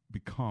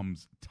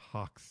becomes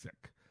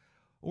toxic?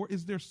 Or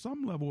is there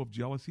some level of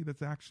jealousy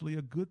that's actually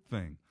a good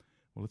thing?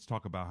 Well, let's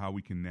talk about how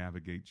we can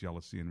navigate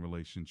jealousy in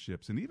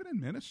relationships. And even in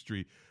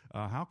ministry,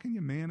 how can you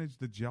manage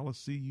the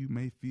jealousy you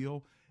may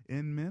feel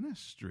in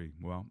ministry?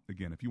 Well,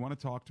 again, if you want to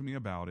talk to me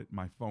about it,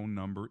 my phone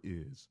number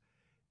is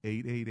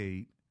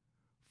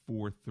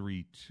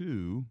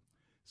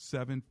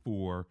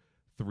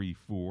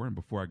 888-432-7434. And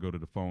before I go to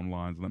the phone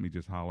lines, let me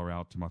just holler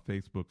out to my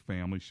Facebook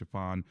family,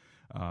 Shafan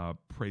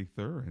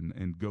Prather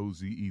and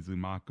Gozi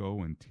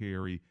Izumako and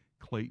Terry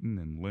Clayton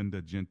and Linda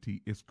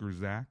Genty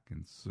Iskerzak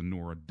and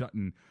Sonora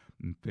Dutton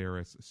and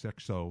Ferris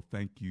Sexo.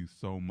 Thank you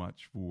so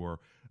much for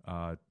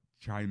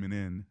chiming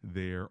in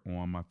there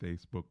on my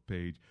Facebook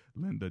page.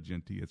 Linda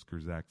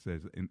Gentius-Kurzak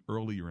says, and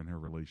earlier in her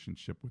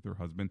relationship with her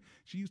husband,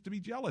 she used to be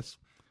jealous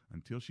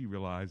until she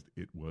realized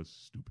it was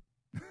stupid.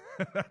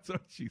 That's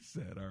what she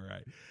said. All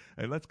right.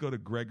 Hey, let's go to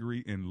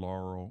Gregory in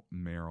Laurel,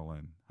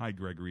 Maryland. Hi,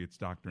 Gregory. It's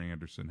Dr.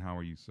 Anderson. How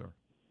are you, sir?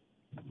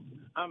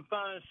 I'm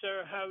fine,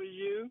 sir. How are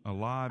you?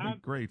 Alive and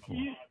grateful.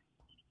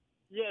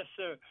 Yes,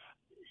 sir.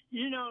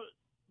 You know,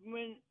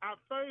 when I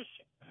first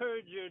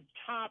heard your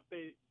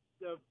topic,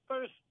 the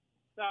first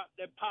thought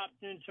that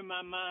popped into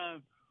my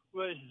mind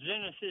was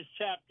Genesis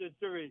chapter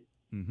 3.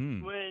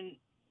 Mm-hmm. When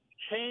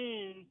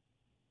Cain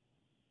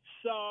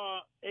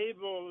saw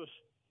Abel's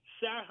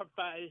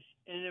sacrifice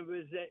and it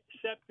was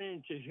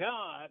accepting to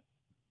God,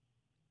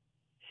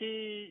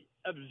 he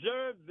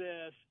observed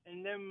this,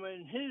 and then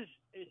when his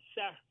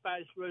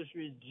sacrifice was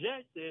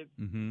rejected,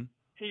 mm-hmm.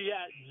 he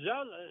got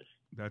jealous.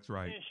 That's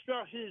right. And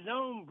struck his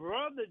own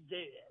brother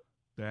dead.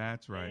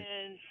 That's right.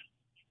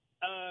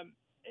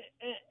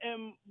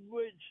 And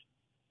which,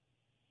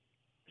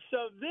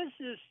 so this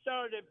is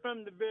started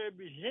from the very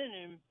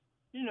beginning.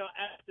 You know,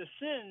 after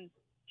sin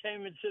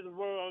came into the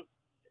world,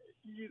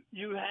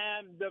 you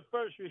have the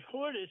first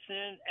recorded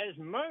sin as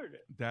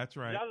murder. That's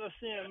right.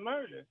 Jealousy and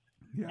murder.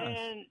 Yes.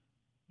 And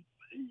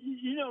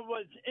you know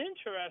what's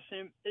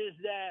interesting is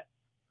that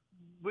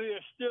we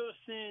are still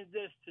seeing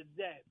this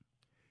today.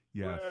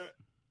 Yes. Where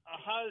a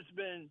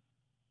husband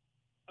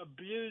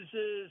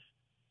abuses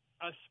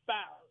a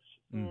spouse,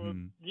 or,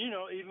 you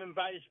know, even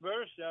vice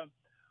versa.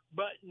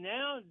 But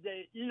now,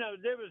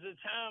 there was a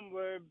time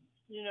where,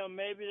 you know,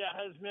 maybe the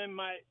husband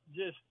might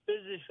just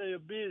physically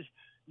abuse.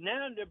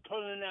 Now they're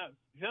pulling out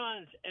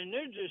guns and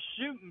they're just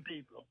shooting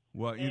people.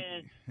 Well,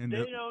 and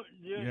they don't.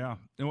 Yeah.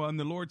 Well, and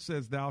the Lord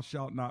says, "Thou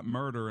shalt not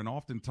murder." And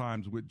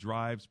oftentimes, what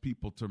drives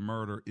people to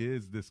murder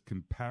is this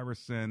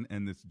comparison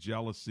and this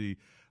jealousy.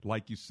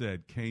 Like you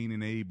said, Cain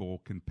and Abel.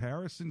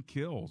 Comparison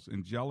kills,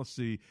 and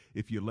jealousy,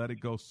 if you let it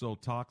go so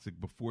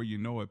toxic, before you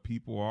know it,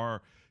 people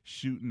are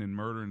shooting and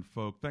murdering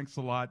folk. Thanks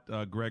a lot,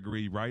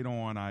 Gregory. Right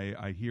on.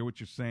 I hear what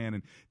you're saying,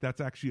 and that's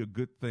actually a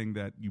good thing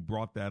that you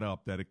brought that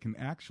up. That it can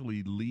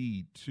actually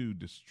lead to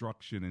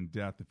destruction and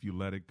death if you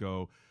let it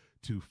go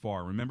too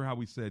far. Remember how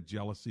we said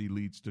jealousy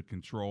leads to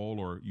control,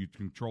 or you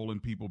controlling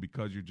people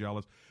because you're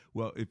jealous?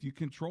 Well, if you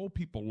control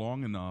people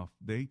long enough,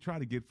 they try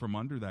to get from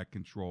under that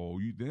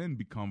control. You then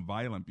become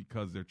violent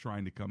because they're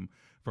trying to come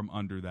from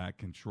under that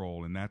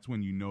control. And that's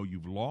when you know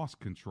you've lost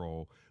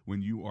control,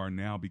 when you are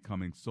now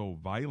becoming so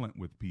violent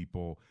with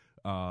people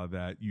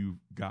that you've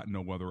got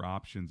no other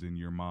options in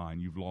your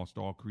mind. You've lost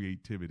all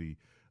creativity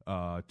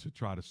to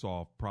try to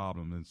solve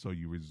problems. And so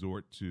you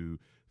resort to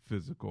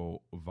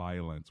physical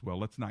violence. Well,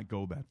 let's not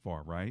go that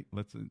far, right?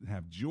 Let's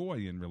have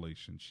joy in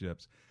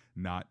relationships,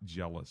 not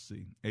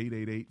jealousy.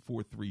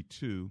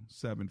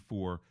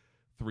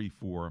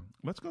 888-432-7434.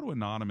 Let's go to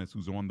Anonymous,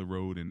 who's on the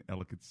road in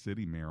Ellicott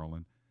City,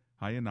 Maryland.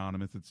 Hi,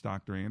 Anonymous. It's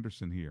Dr.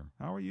 Anderson here.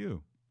 How are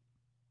you?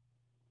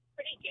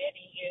 Pretty good,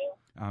 and you?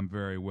 I'm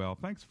very well.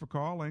 Thanks for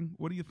calling.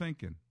 What are you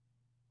thinking?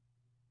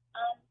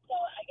 So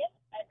I guess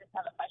I just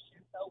have a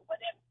question. So what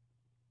if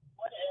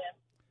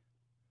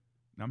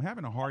I'm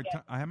having a hard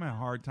time. I'm having a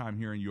hard time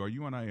hearing you. Are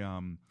you on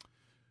a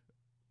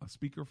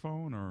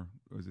speakerphone, or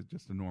is it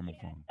just a normal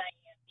phone? I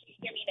am. Can you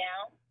hear me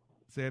now?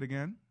 Say it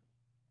again.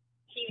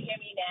 Can you hear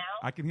me now?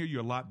 I can hear you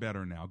a lot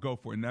better now. Go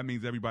for it. And that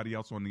means everybody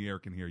else on the air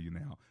can hear you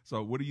now.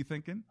 So what are you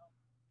thinking?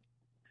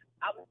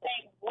 I was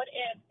saying, what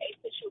if a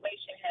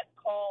situation has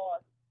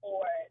caused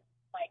for,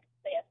 like,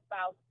 say, a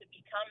spouse to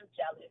become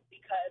jealous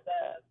because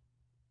of,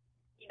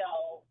 you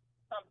know,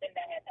 something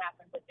that has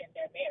happened within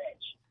their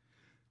marriage?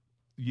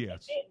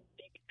 Yes. And then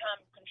they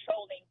become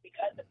controlling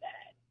because of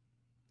that.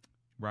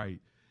 Right.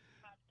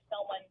 How does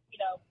someone,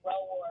 you know, grow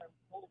or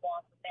move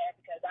on from there?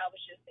 Because I was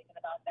just thinking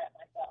about that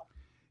myself.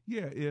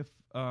 Yeah, if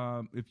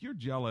you're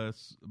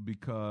jealous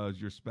because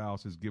your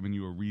spouse has given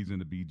you a reason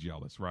to be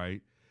jealous,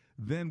 right?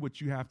 Then what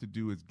you have to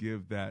do is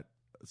give that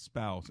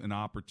spouse an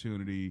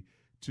opportunity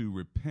to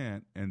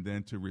repent and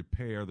then to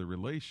repair the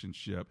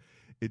relationship.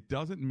 It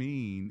doesn't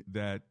mean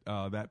that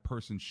that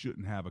person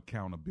shouldn't have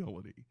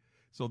accountability.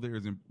 So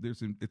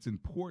it's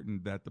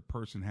important that the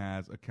person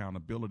has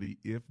accountability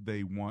if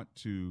they want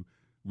to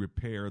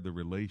repair the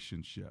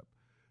relationship.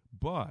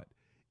 But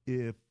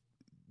if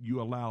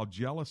you allow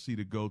jealousy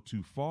to go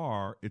too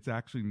far, it's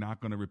actually not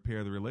going to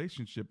repair the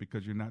relationship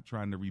because you're not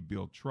trying to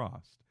rebuild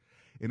trust.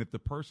 And if the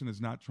person is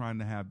not trying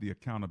to have the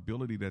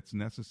accountability that's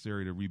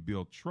necessary to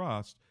rebuild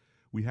trust,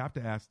 we have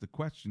to ask the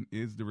question,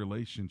 is the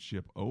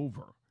relationship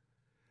over?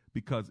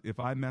 Because if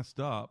I messed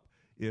up,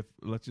 if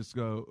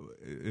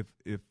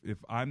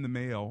I'm the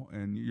male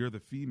and you're the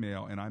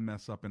female and I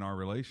mess up in our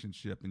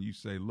relationship and you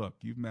say, look,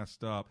 you've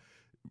messed up,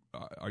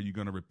 are you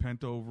going to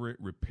repent over it,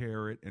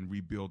 repair it, and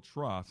rebuild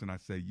trust? And I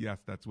say, yes,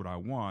 that's what I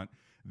want.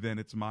 Then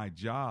it's my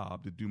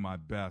job to do my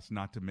best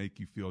not to make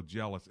you feel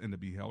jealous and to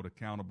be held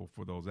accountable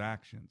for those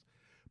actions.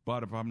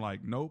 But if I'm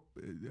like, nope,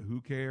 who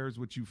cares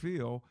what you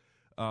feel,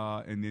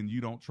 and then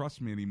you don't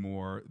trust me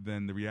anymore,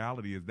 then the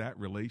reality is that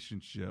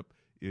relationship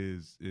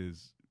is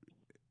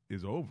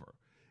over.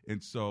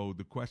 And so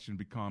the question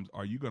becomes,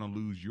 are you going to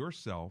lose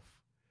yourself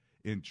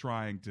in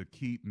trying to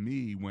keep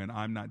me when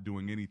I'm not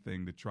doing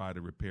anything to try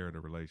to repair the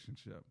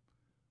relationship?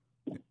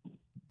 Do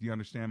you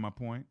understand my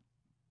point?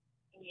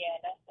 Yeah,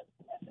 that's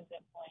a good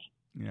point.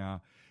 Yeah.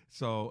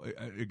 So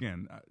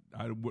again,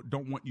 I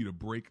don't want you to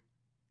break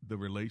the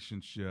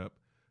relationship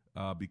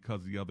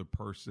because the other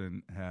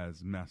person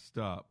has messed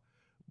up,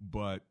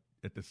 but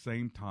at the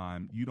same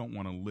time, you don't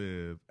want to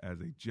live as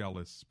a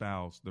jealous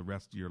spouse the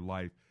rest of your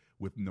life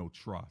with no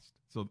trust.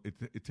 So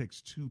it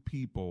takes two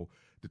people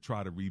to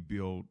try to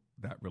rebuild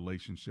that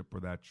relationship or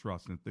that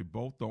trust. And if they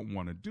both don't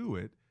want to do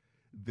it,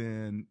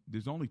 then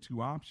there's only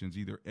two options.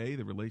 Either A,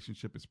 the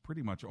relationship is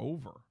pretty much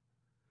over,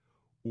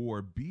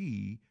 or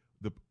B,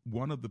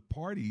 one of the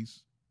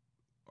parties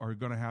are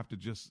going to have to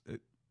just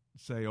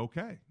say,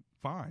 okay,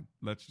 fine,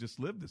 let's just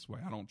live this way.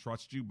 I don't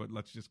trust you, but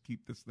let's just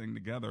keep this thing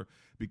together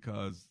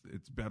because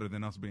it's better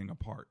than us being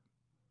apart.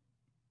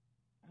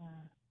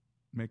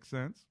 Make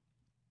sense?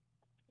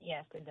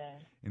 Yes, it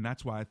does. And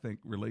that's why I think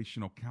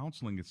relational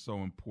counseling is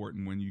so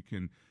important, when you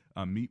can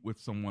meet with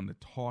someone to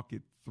talk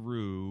it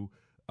through,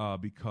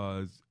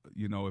 because,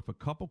 you know, if a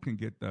couple can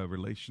get the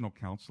relational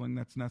counseling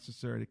that's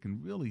necessary, it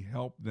can really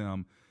help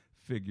them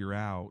figure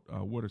out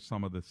what are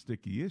some of the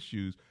sticky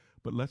issues.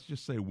 But let's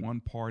just say one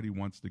party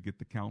wants to get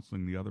the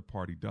counseling, the other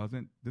party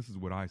doesn't. This is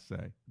what I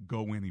say.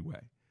 Go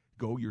anyway.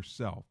 Go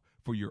yourself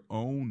for your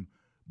own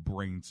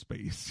brain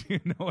space.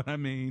 You know what I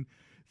mean?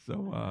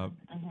 So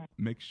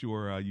make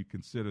sure you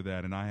consider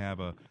that. And I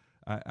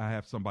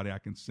have somebody I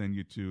can send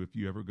you to if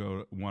you ever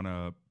want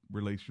a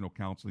relational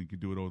counseling. You can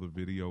do it over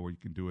video or you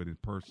can do it in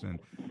person.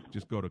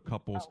 Just go to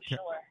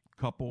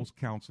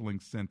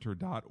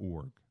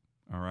couplescounselingcenter.org.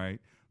 All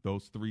right?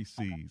 Those 3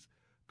 C's.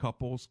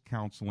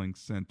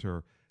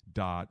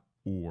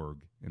 Couplescounselingcenter.org,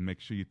 and make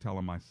sure you tell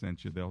them I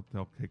sent you. They'll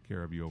take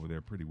care of you over there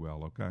pretty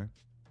well, okay?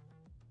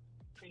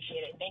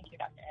 Appreciate it. Thank you,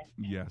 Dr. S.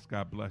 Yes,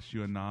 God bless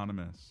you,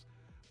 Anonymous.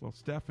 Well,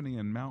 Stephanie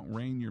in Mount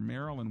Rainier,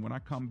 Maryland, when I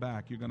come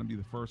back, you're going to be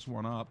the first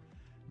one up.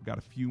 We've got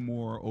a few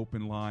more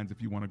open lines.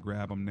 If you want to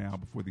grab them now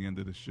before the end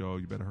of the show,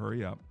 you better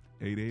hurry up.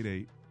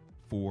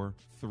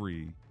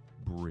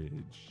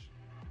 888-43-BRIDGE.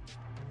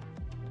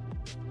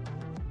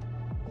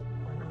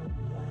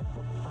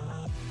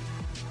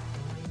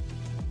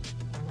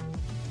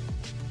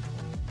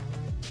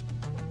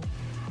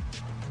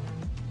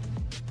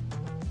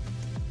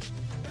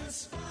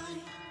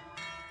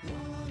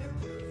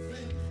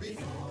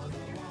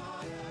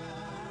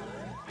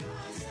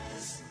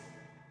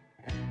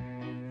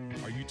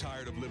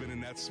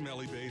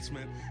 Smelly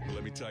basement? Well,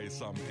 let me tell you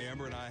something.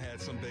 Amber and I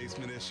had some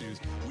basement issues.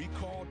 We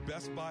called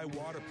Best Buy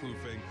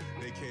Waterproofing.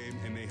 They came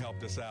and they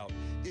helped us out.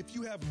 If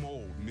you have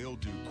mold,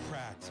 mildew,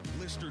 cracks,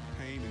 blistered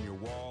paint in your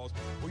walls,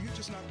 or you're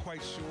just not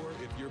quite sure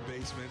if your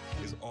basement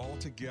is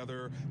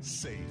altogether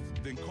safe,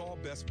 then call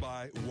Best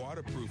Buy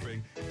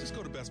Waterproofing. Just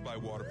go to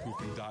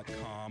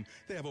bestbuywaterproofing.com.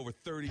 They have over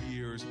 30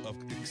 years of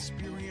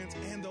experience,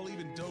 and they'll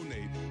even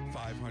donate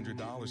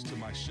 $500 to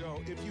my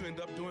show if you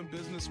end up doing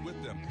business with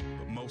them.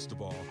 But most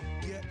of all,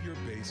 get your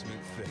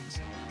basement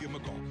fixed. Give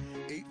them a call,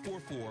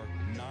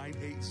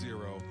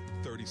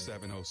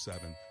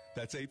 844-980-3707.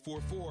 That's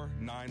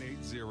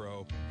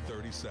 844-980-3707.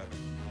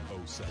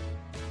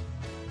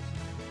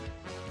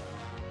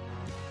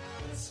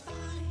 Best Buy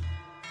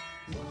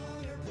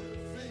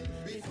Waterproofing,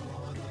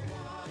 before the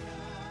water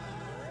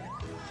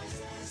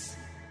rises.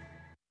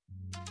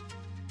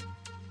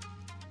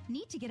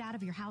 Need to get out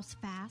of your house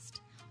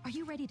fast? Are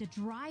you ready to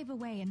drive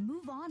away and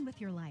move on with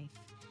your life?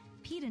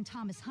 Pete and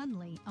Thomas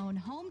Hundley own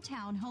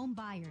Hometown Home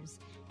Buyers,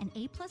 an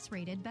A-plus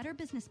rated Better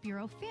Business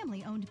Bureau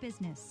family-owned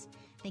business.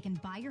 They can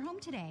buy your home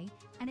today,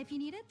 and if you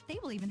need it, they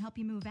will even help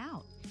you move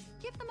out.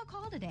 Give them a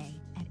call today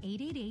at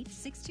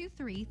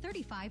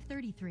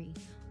 888-623-3533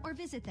 or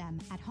visit them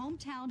at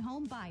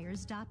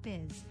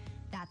hometownhomebuyers.biz.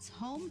 That's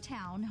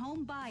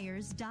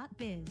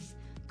hometownhomebuyers.biz.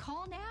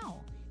 Call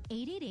now,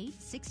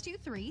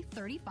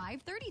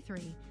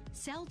 888-623-3533.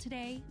 Sell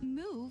today,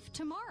 move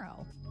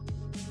tomorrow.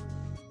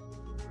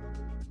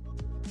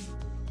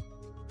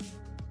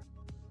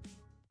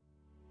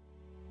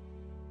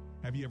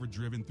 Have you ever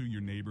driven through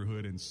your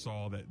neighborhood and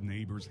saw that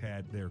neighbors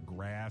had their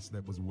grass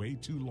that was way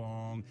too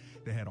long?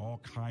 They had all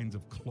kinds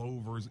of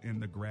clovers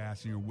in the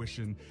grass, and you're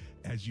wishing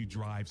as you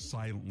drive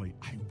silently,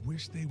 I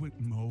wish they would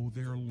mow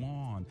their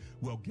lawn.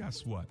 Well,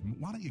 guess what?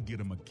 Why don't you get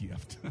them a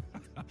gift?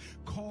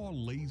 Call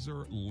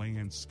Laser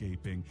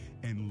Landscaping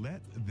and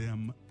let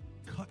them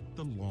cut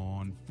the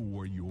lawn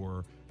for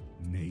your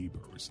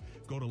neighbors.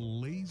 Go to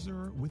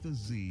Laser with a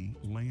Z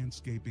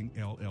Landscaping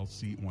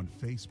LLC on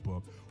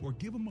Facebook, or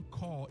give them a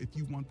call if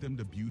you want them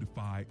to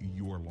beautify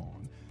your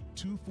lawn.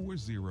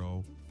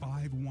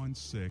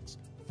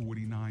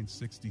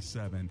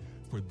 240-516-4967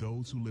 for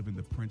those who live in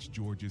the Prince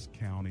George's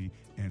County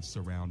and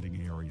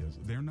surrounding areas.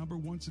 Their number,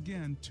 once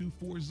again,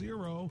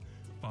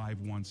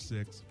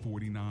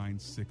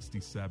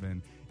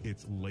 240-516-4967.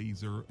 It's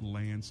Laser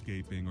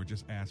Landscaping, or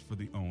just ask for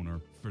the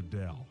owner,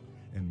 Fidel,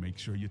 and make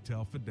sure you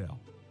tell Fidel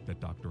that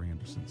Dr.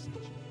 Anderson sent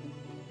you.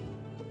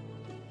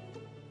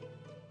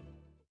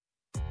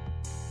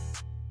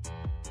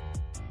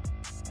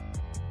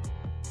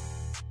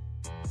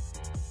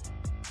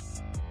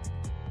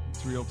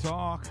 It's Real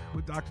Talk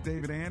with Dr.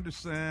 David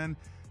Anderson.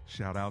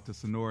 Shout out to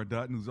Sonora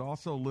Dutton, who's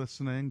also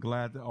listening.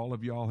 Glad that all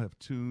of y'all have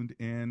tuned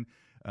in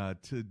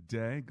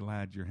today.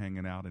 Glad you're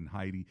hanging out, in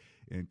Heidi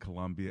in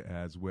Columbia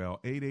as well.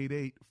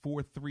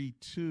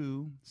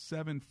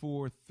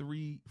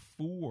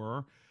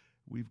 888-432-7434.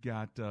 We've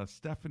got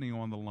Stephanie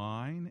on the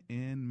line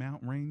in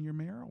Mount Rainier,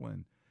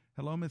 Maryland.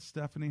 Hello, Miss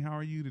Stephanie. How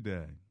are you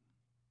today?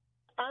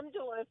 I'm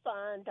doing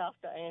fine,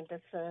 Dr.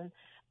 Anderson.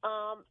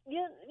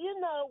 You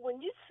know,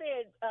 when you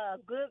said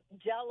good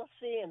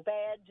jealousy and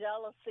bad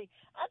jealousy,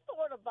 I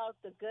thought about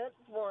the good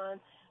one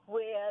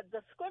where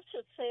the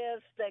scripture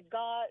says that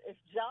God is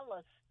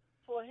jealous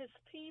for his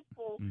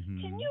people.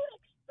 Mm-hmm. Can you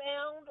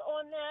expound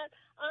on that?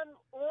 I'm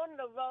on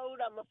the road.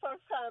 I'm a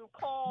first-time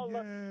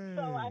caller,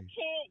 so I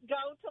can't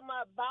go to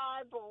my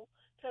Bible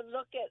to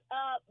look it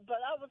up, but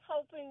I was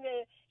hoping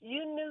that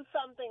you knew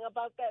something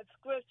about that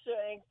scripture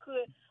and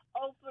could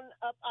open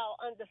up our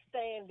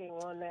understanding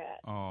on that.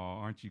 Oh,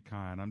 aren't you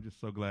kind? I'm just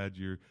so glad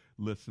you're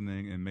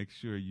listening, and make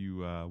sure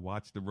you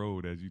watch the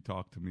road as you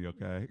talk to me,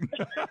 okay?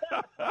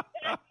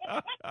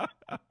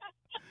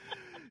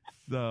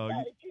 So,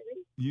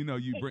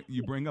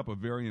 you bring up a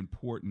very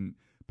important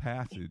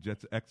passage.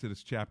 That's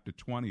Exodus chapter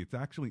 20. It's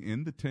actually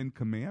in the 10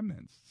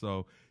 Commandments.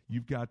 So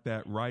you've got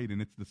that right,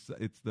 and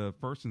it's the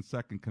first and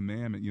second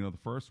commandment. You know, the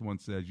first one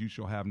says, "You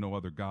shall have no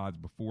other gods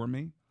before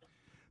me."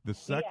 The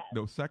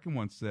second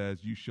one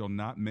says, "You shall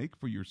not make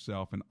for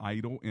yourself an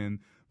idol in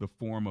the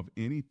form of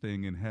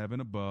anything in heaven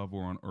above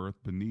or on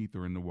earth beneath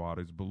or in the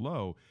waters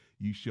below.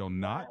 You should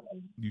not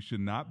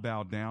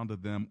bow down to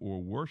them or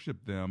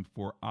worship them,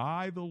 for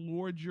I, the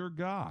Lord your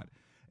God,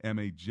 am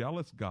a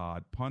jealous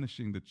God,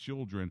 punishing the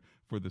children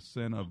for the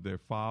sin of their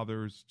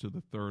fathers to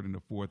the third and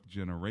the fourth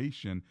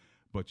generation,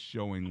 but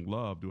showing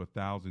love to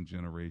 1,000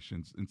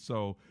 generations." And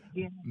so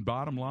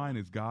bottom line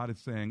is, God is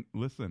saying,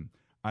 listen,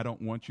 I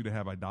don't want you to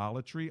have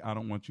idolatry. I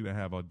don't want you to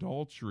have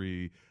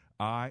adultery.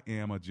 I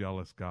am a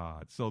jealous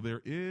God. So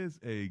there is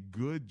a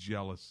good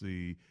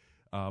jealousy,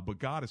 but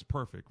God is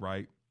perfect,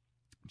 right?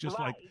 Just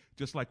like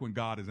when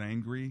God is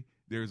angry,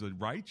 there's a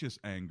righteous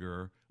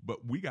anger,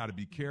 but we got to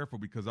be careful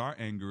because our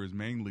anger is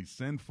mainly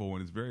sinful,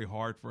 and it's very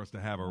hard for us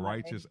to have a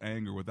righteous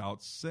anger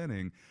without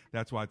sinning.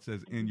 That's why it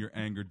says, "In your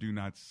anger, do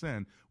not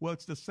sin." Well,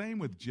 it's the same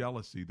with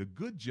jealousy. The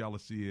good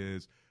jealousy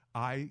is,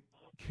 I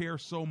care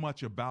so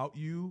much about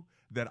you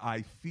that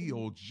I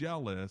feel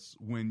jealous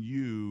when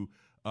you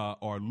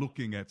are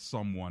looking at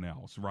someone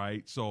else,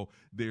 right? So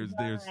there's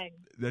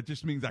that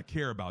just means I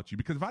care about you,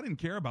 because if I didn't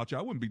care about you,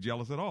 I wouldn't be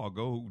jealous at all.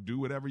 Go do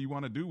whatever you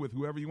want to do with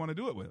whoever you want to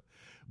do it with.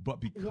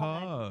 But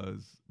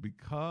because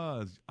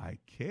I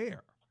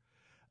care,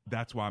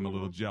 that's why I'm a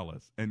little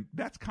jealous. And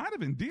that's kind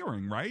of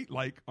endearing, right?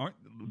 Like,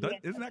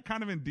 isn't that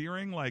kind of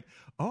endearing? Like,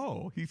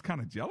 oh, he's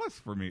kind of jealous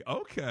for me.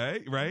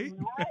 Okay, right?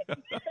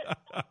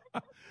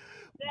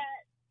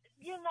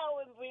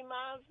 It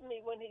reminds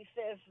me when he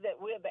says that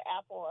we're the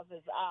apple of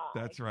his eye.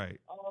 That's right.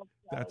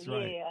 That's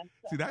right. Yeah,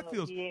 see,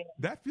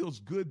 that feels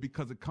good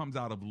because it comes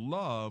out of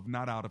love,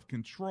 not out of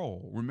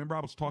control. Remember, I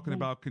was talking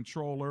about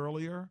control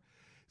earlier?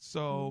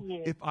 So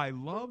if I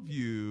love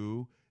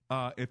you,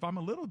 if I'm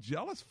a little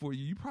jealous for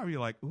you, you probably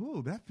like,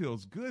 ooh, that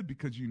feels good,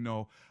 because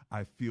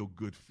I feel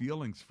good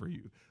feelings for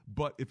you.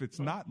 But if it's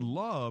not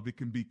love, it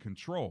can be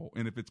control.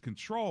 And if it's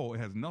control, it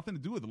has nothing to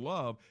do with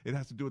love. It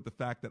has to do with the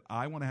fact that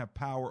I want to have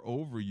power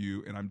over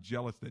you, and I'm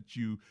jealous that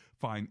you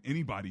find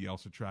anybody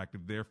else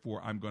attractive.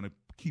 Therefore, I'm going to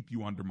keep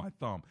you under my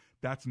thumb.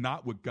 That's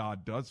not what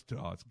God does to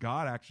us.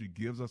 God actually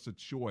gives us a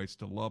choice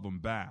to love him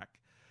back.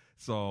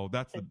 So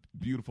that's the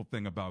beautiful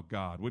thing about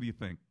God. What do you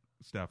think,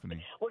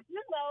 Stephanie? Well, you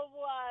know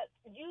what?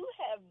 You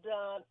have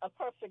done a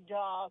perfect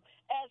job,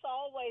 as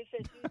always,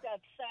 as you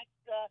dissect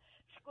the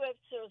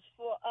scriptures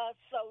for us.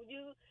 So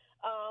you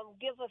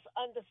give us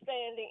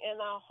understanding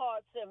in our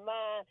hearts and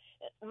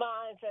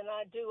minds, and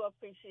I do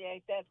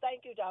appreciate that.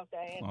 Thank you, Dr.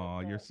 Anderson. Oh,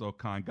 you're so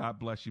kind. God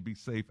bless you. Be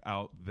safe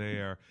out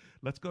there.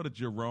 Let's go to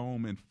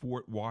Jerome in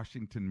Fort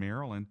Washington,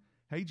 Maryland.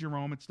 Hey,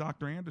 Jerome, it's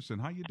Dr. Anderson.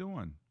 How you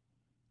doing?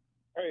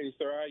 Hey,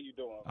 sir. How you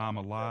doing? I'm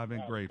alive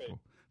and grateful.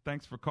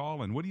 Thanks for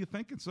calling. What are you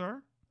thinking,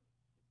 sir?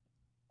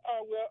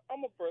 Well,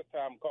 I'm a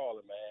first-time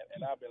caller, man,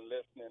 and I've been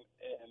listening,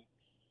 and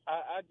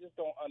I just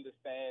don't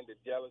understand the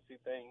jealousy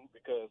thing,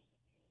 because,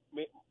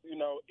 if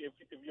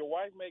your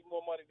wife makes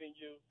more money than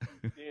you,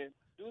 then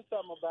do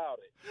something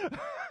about it.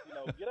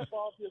 Get up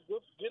off your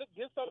good, get up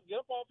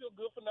off your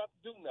good for not to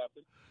do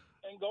nothing,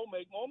 and go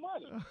make more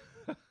money.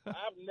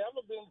 I've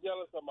never been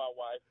jealous of my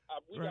wife.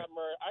 Got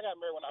married. I got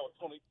married when I was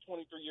 23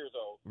 years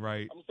old.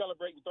 Right. I'm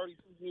celebrating 32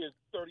 years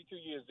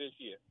this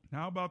year.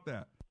 How about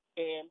that?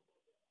 And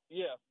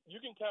yeah, you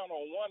can count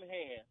on one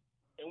hand,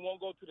 and won't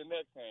go to the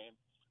next hand,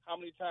 how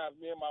many times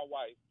me and my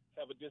wife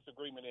have a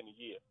disagreement in a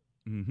year.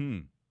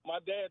 Mm-hmm. My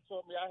dad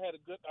taught me I had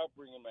a good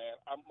upbringing, man.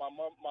 My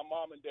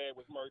mom and dad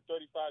was married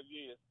 35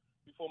 years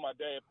before my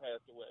dad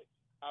passed away.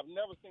 I've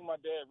never seen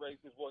my dad raise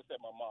his voice at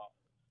my mom.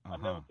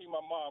 I've never seen my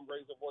mom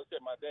raise her voice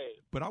at my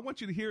dad. But I want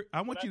you to hear.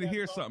 I want you to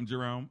hear something,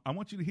 Jerome. I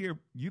want you to hear.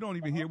 You don't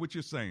even hear what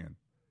you're saying.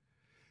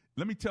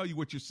 Let me tell you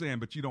what you're saying,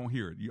 but you don't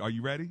hear it. Are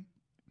you ready?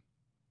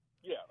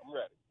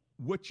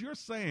 what you're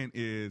saying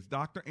is,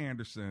 Dr.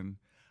 Anderson,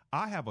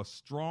 I have a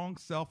strong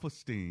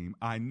self-esteem.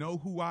 I know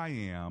who I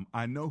am.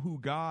 I know who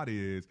God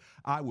is.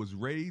 I was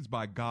raised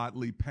by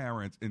godly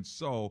parents, and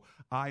so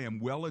I am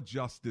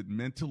well-adjusted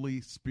mentally,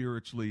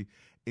 spiritually,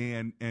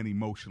 and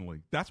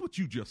emotionally. That's what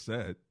you just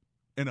said.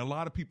 And a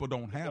lot of people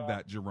don't have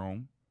that,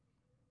 Jerome.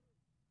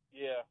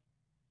 Yeah.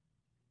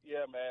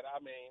 Yeah, man. I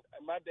mean,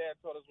 my dad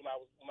told us when I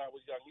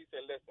was young, he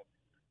said, listen,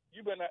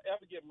 you better not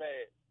ever get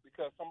mad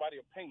because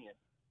somebody's opinion,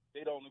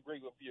 they don't agree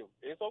with you.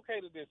 It's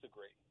okay to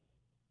disagree.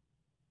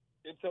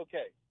 It's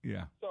okay.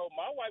 Yeah. So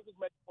my wife was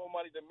making more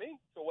money than me.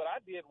 So what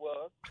I did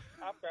was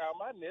I found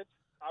my niche.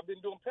 I've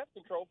been doing pest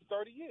control for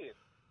 30 years.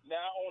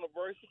 Now I own a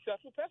very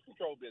successful pest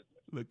control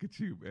business. Look at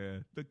you,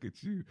 man. Look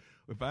at you.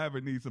 If I ever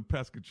need some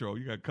pest control,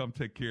 you got to come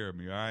take care of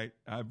me, all right?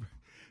 Man,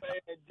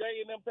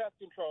 J&M Pest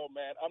Control,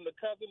 man. I'm the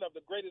cousin of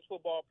the greatest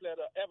football player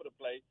ever to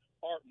play,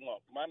 Art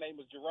Monk. My name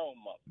is Jerome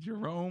Monk.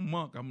 Jerome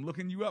Monk. I'm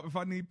looking you up if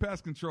I need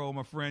pest control,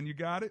 my friend. You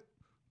got it?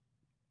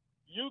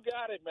 You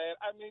got it, man.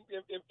 I mean,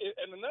 if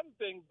and another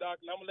thing, Doc,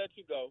 and I'm gonna let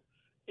you go.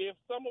 If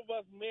some of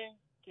us men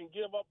can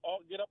get up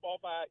off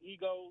our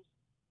egos,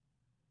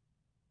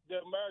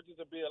 their marriages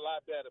will be a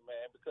lot better,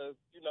 man. Because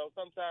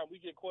sometimes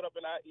we get caught up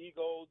in our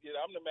egos.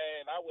 I'm the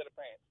man. I wear the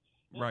pants.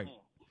 Right.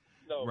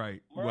 No. Right.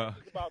 Marriage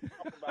is about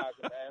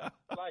compromising, man.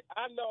 Like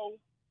I know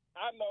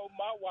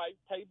my wife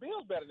pay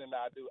bills better than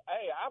I do.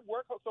 Hey, I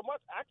work so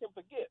much I can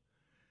forget.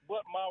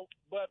 But my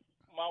wife,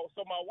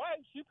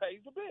 she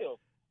pays the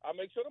bills. I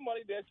make sure the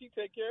money there, she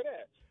take care of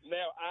that.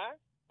 Now I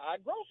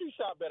grocery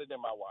shop better than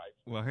my wife.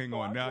 Well, hang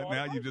on.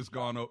 Now you just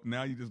gone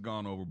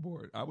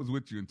overboard. I was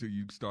with you until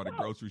you started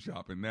grocery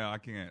shopping. Now I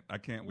can't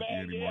with you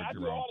anymore, I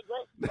Jerome. do all the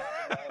grocery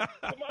shopping, man.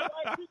 So my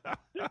wife,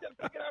 she just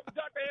pick it up,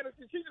 Dr.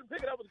 Anderson. She just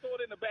pick it up and throw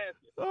it in the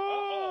basket.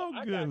 Oh,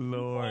 good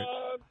Lord.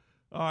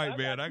 All right,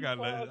 man. I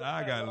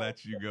gotta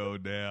let you go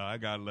now. I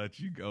gotta let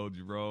you go,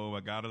 Jerome.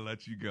 I gotta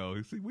let you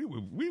go. See,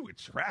 we were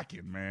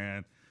tracking,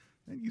 man.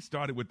 And you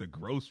started with the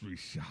grocery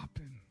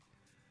shopping.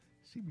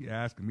 She be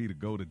asking me to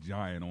go to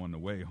Giant on the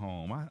way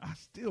home. I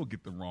still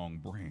get the wrong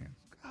brands.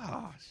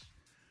 Gosh.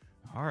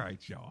 All right,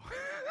 y'all.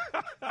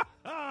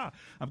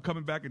 I'm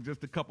coming back in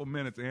just a couple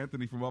minutes.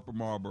 Anthony from Upper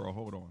Marlboro.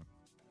 Hold on.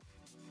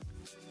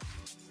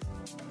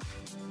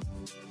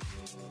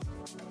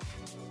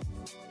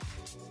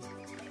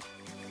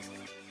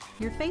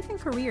 Your faith and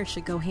career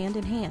should go hand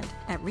in hand.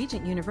 At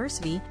Regent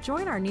University,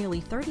 join our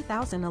nearly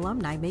 30,000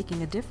 alumni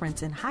making a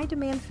difference in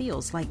high-demand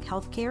fields like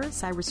healthcare,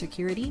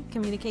 cybersecurity,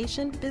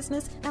 communication,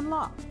 business, and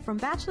law. From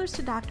bachelor's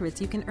to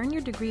doctorates, you can earn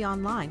your degree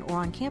online or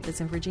on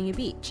campus in Virginia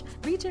Beach.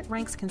 Regent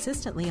ranks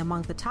consistently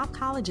among the top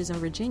colleges in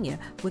Virginia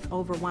with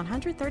over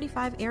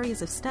 135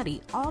 areas of study,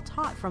 all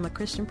taught from a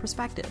Christian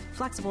perspective.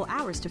 Flexible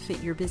hours to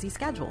fit your busy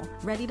schedule.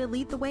 Ready to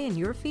lead the way in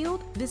your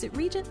field? Visit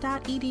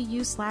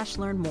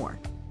regent.edu/learn more.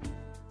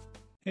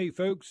 Hey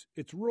folks,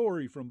 it's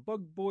Rory from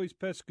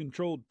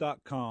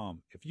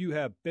BugBoysPestControl.com. If you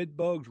have bed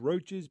bugs,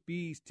 roaches,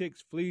 bees,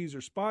 ticks, fleas,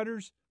 or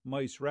spiders,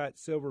 mice,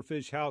 rats,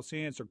 silverfish, house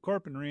ants, or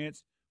carpenter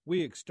ants,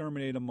 we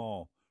exterminate them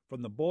all.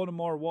 From the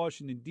Baltimore,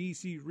 Washington,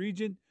 D.C.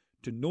 region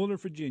to Northern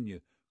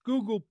Virginia,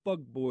 Google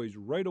Bug Boys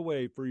right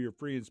away for your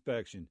free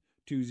inspection.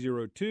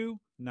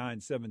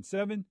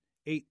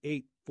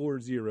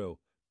 202-977-8840.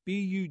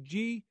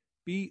 BUGBOYS.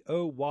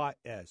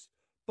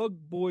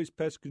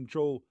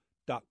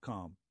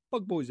 BugBoysPestControl.com.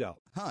 Bug Boys out.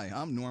 Hi,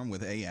 I'm Norm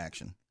with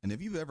A-Action. And if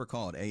you've ever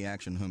called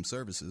A-Action Home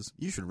Services,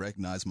 you should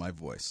recognize my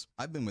voice.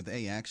 I've been with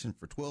A-Action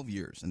for 12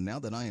 years, and now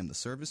that I am the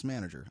service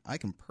manager, I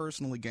can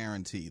personally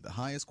guarantee the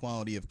highest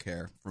quality of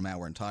care from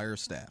our entire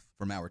staff,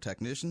 from our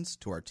technicians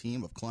to our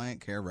team of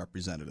client care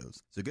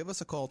representatives. So give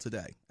us a call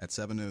today at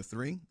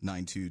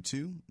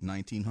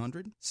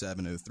 703-922-1900,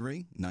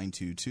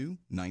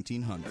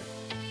 703-922-1900.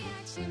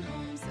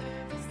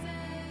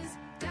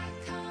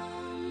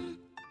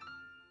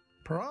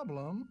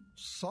 Problem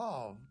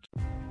solved.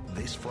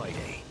 This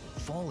Friday,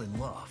 fall in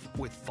love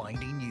with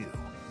Finding You.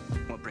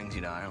 What brings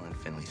you to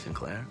Ireland, Finley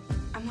Sinclair?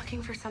 I'm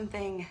looking for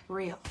something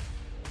real.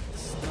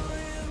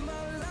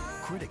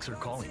 Critics are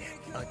calling it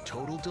a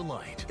total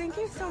delight. Thank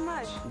you so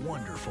much.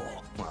 Wonderful.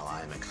 Well,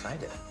 I'm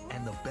excited.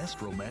 And the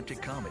best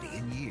romantic comedy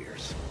in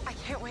years. I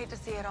can't wait to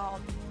see it all.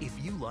 If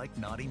you like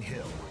Notting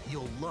Hill,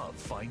 you'll love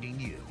Finding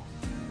You.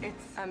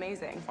 It's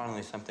amazing.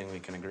 Finally something we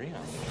can agree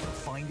on.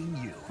 Finding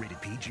You.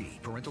 Rated PG.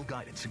 Parental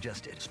guidance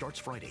suggested. Starts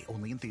Friday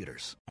only in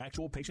theaters.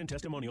 Actual patient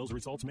testimonials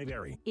results may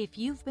vary. If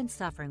you've been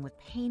suffering with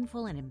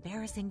painful and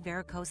embarrassing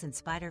varicose and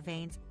spider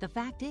veins, the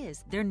fact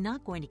is they're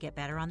not going to get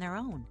better on their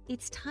own.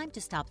 It's time to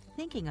stop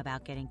thinking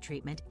about getting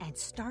treatment and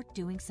start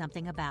doing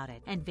something about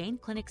it. And Vein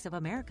Clinics of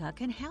America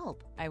can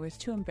help. I was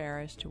too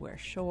embarrassed to wear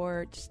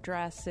shorts,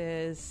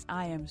 dresses.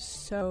 I am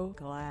so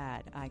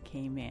glad I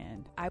came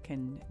in. I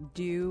can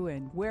do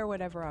and wear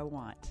whatever whatever I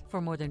want.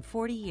 For more than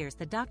 40 years,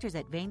 the doctors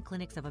at Vein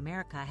Clinics of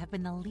America have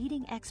been the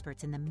leading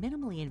experts in the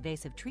minimally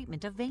invasive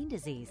treatment of vein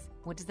disease.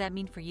 What does that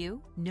mean for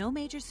you? No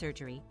major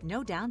surgery,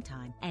 no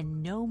downtime,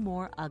 and no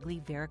more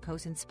ugly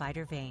varicose and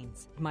spider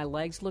veins. My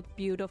legs looked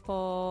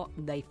beautiful,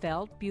 they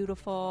felt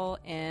beautiful,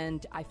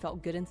 and I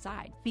felt good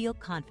inside. Feel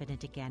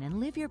confident again and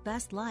live your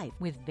best life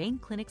with Vein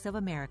Clinics of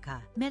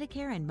America.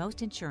 Medicare and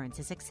most insurance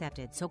is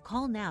accepted, so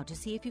call now to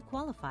see if you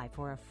qualify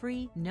for a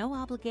free,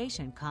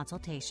 no-obligation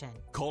consultation.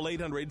 Call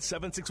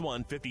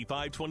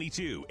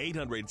 800-761-5522.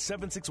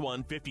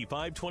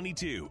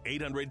 800-761-5522.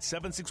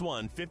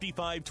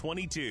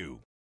 800-761-5522.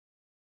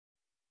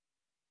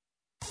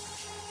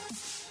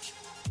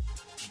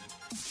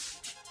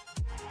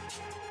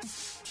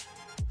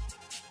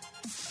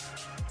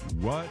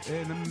 What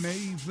an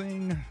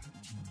amazing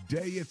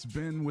day it's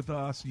been with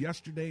us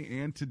yesterday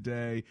and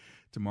today.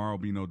 Tomorrow will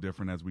be no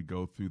different as we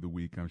go through the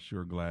week. I'm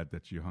sure glad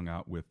that you hung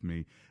out with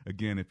me.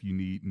 Again, if you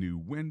need new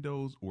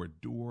windows or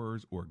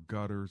doors or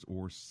gutters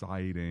or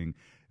siding,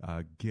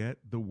 get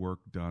the work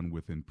done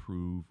with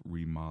Improve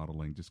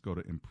Remodeling. Just go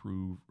to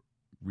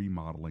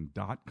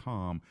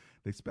improveremodeling.com.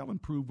 They spell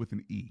improve with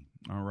an E,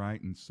 all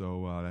right? And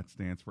so that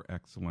stands for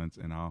excellence,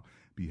 and I'll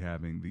be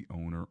having the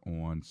owner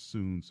on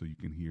soon so you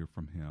can hear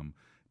from him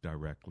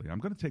directly. I'm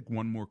going to take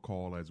one more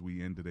call as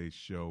we end today's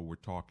show. We're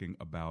talking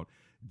about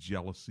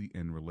jealousy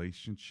in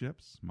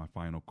relationships. My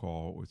final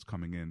call is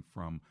coming in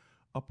from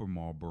Upper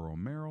Marlboro,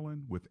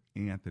 Maryland, with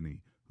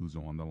Anthony, who's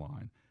on the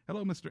line.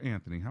 Hello, Mr.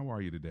 Anthony. How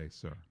are you today,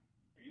 sir?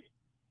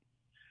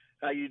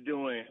 How you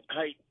doing?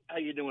 How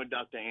you doing,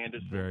 Dr.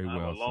 Anderson? Very well,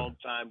 I'm a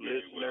long-time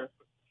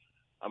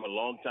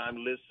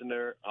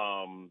listener.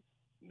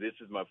 This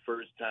is my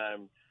first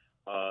time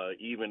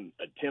even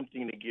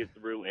attempting to get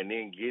through and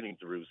then getting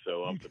through,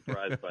 so I'm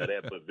surprised by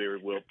that, but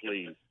very well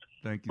pleased.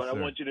 Thank you, But sir.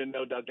 I want you to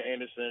know, Dr.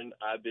 Anderson,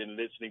 I've been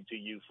listening to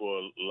you for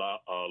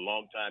a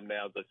long time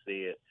now, as I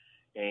said,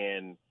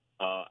 and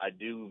I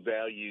do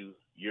value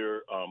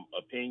your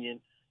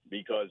opinion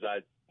because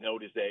I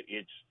noticed that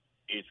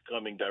it's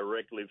coming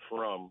directly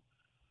from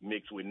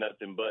mixed with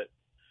nothing but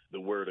the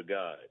Word of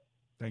God.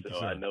 Thank you, so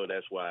sir. I know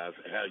that's why I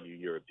value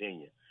your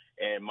opinion.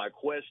 And my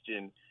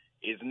question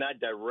is not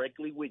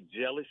directly with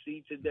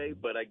jealousy today,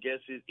 but I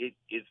guess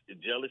it's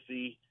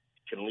jealousy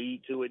can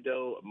lead to it,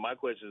 though. My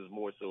question is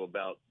more so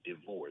about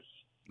divorce.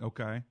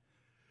 Okay.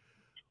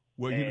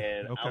 Well,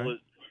 And okay.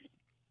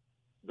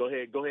 Go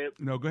ahead.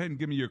 No, go ahead and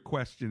give me your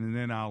question, and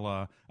then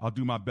I'll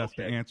do my best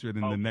to answer it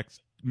in the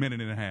next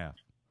minute and a half.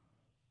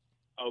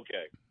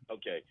 Okay.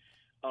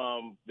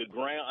 The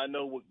ground. I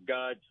know what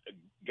God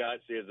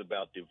says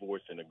about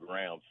divorce and the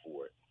ground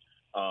for it.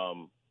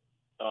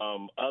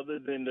 Other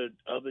than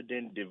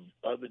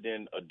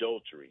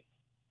adultery,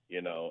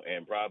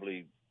 and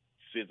probably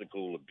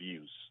physical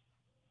abuse,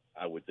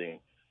 I would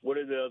think. What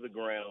are the other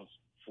grounds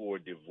for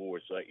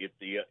divorce? Like if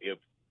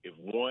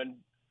one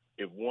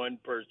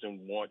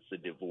person wants a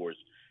divorce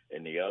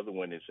and the other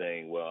one is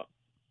saying, well,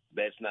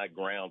 that's not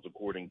grounds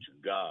according to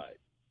God.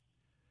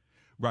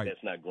 Right.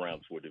 That's not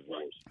grounds for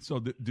divorce. So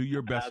do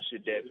your best. How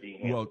should that be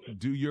handled? Well,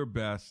 do your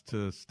best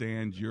to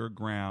stand your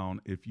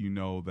ground if you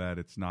know that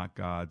it's not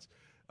God's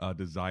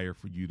desire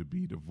for you to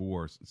be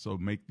divorced. So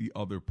make the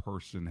other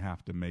person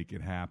have to make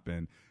it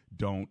happen.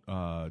 Don't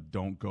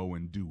go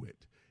and do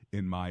it,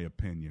 in my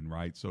opinion,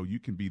 right? So you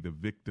can be the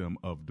victim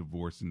of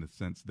divorce in the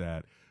sense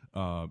that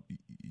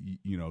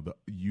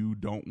you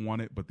don't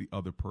want it, but the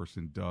other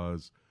person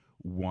does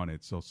want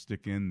it. So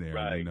stick in there,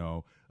 right.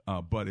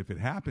 But if it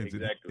happens,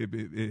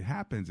 exactly. it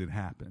happens,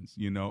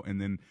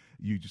 and then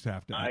you just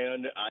have to.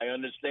 I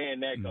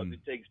understand that because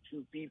it takes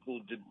two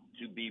people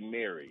to be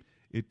married.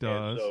 It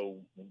does. And so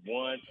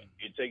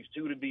it takes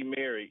two to be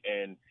married,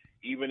 and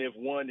even if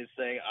one is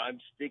saying, I'm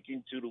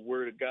sticking to the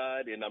Word of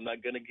God and I'm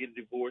not going to get a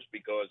divorce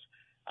because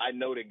I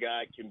know that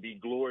God can be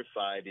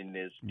glorified in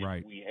this.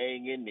 Right. If we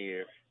hang in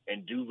there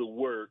and do the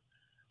work,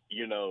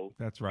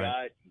 That's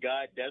right.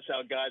 God, that's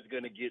how God's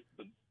going to get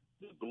the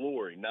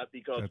glory, not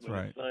because That's when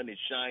right. the sun is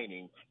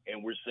shining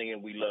and we're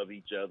saying we love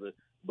each other,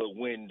 but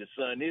when the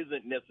sun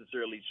isn't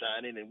necessarily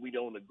shining and we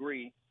don't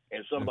agree,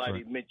 and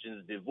somebody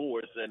mentions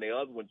divorce and the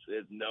other one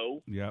says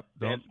no, Yep.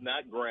 that's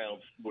not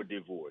grounds for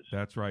divorce.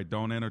 That's right.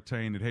 Don't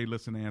entertain it. Hey,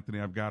 listen, Anthony,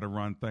 I've got to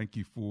run. Thank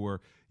you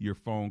for your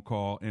phone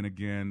call. And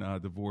again,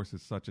 divorce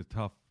is such a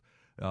tough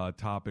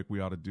topic. We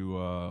ought to do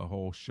a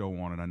whole show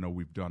on it. I know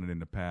we've done it in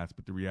the past,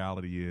 but the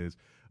reality is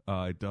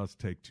it does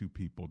take two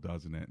people,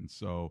 doesn't it? And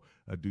so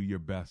do your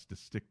best to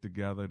stick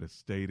together, to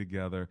stay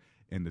together,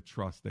 and to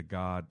trust that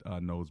God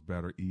knows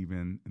better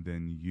even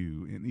than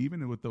you. And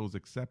even with those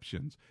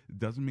exceptions, it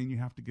doesn't mean you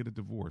have to get a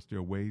divorce. There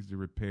are ways to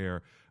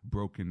repair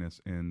brokenness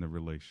in the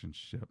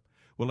relationship.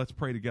 Well, let's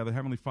pray together.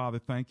 Heavenly Father,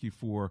 thank you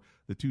for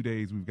the 2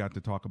 days we've got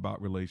to talk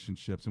about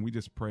relationships. And we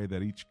just pray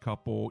that each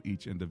couple,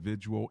 each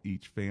individual,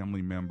 each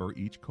family member,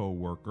 each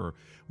coworker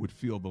would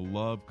feel the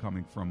love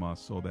coming from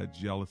us so that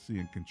jealousy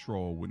and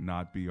control would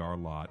not be our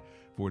lot.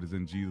 For it is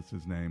in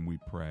Jesus' name we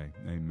pray.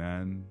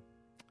 Amen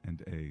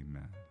and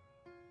amen.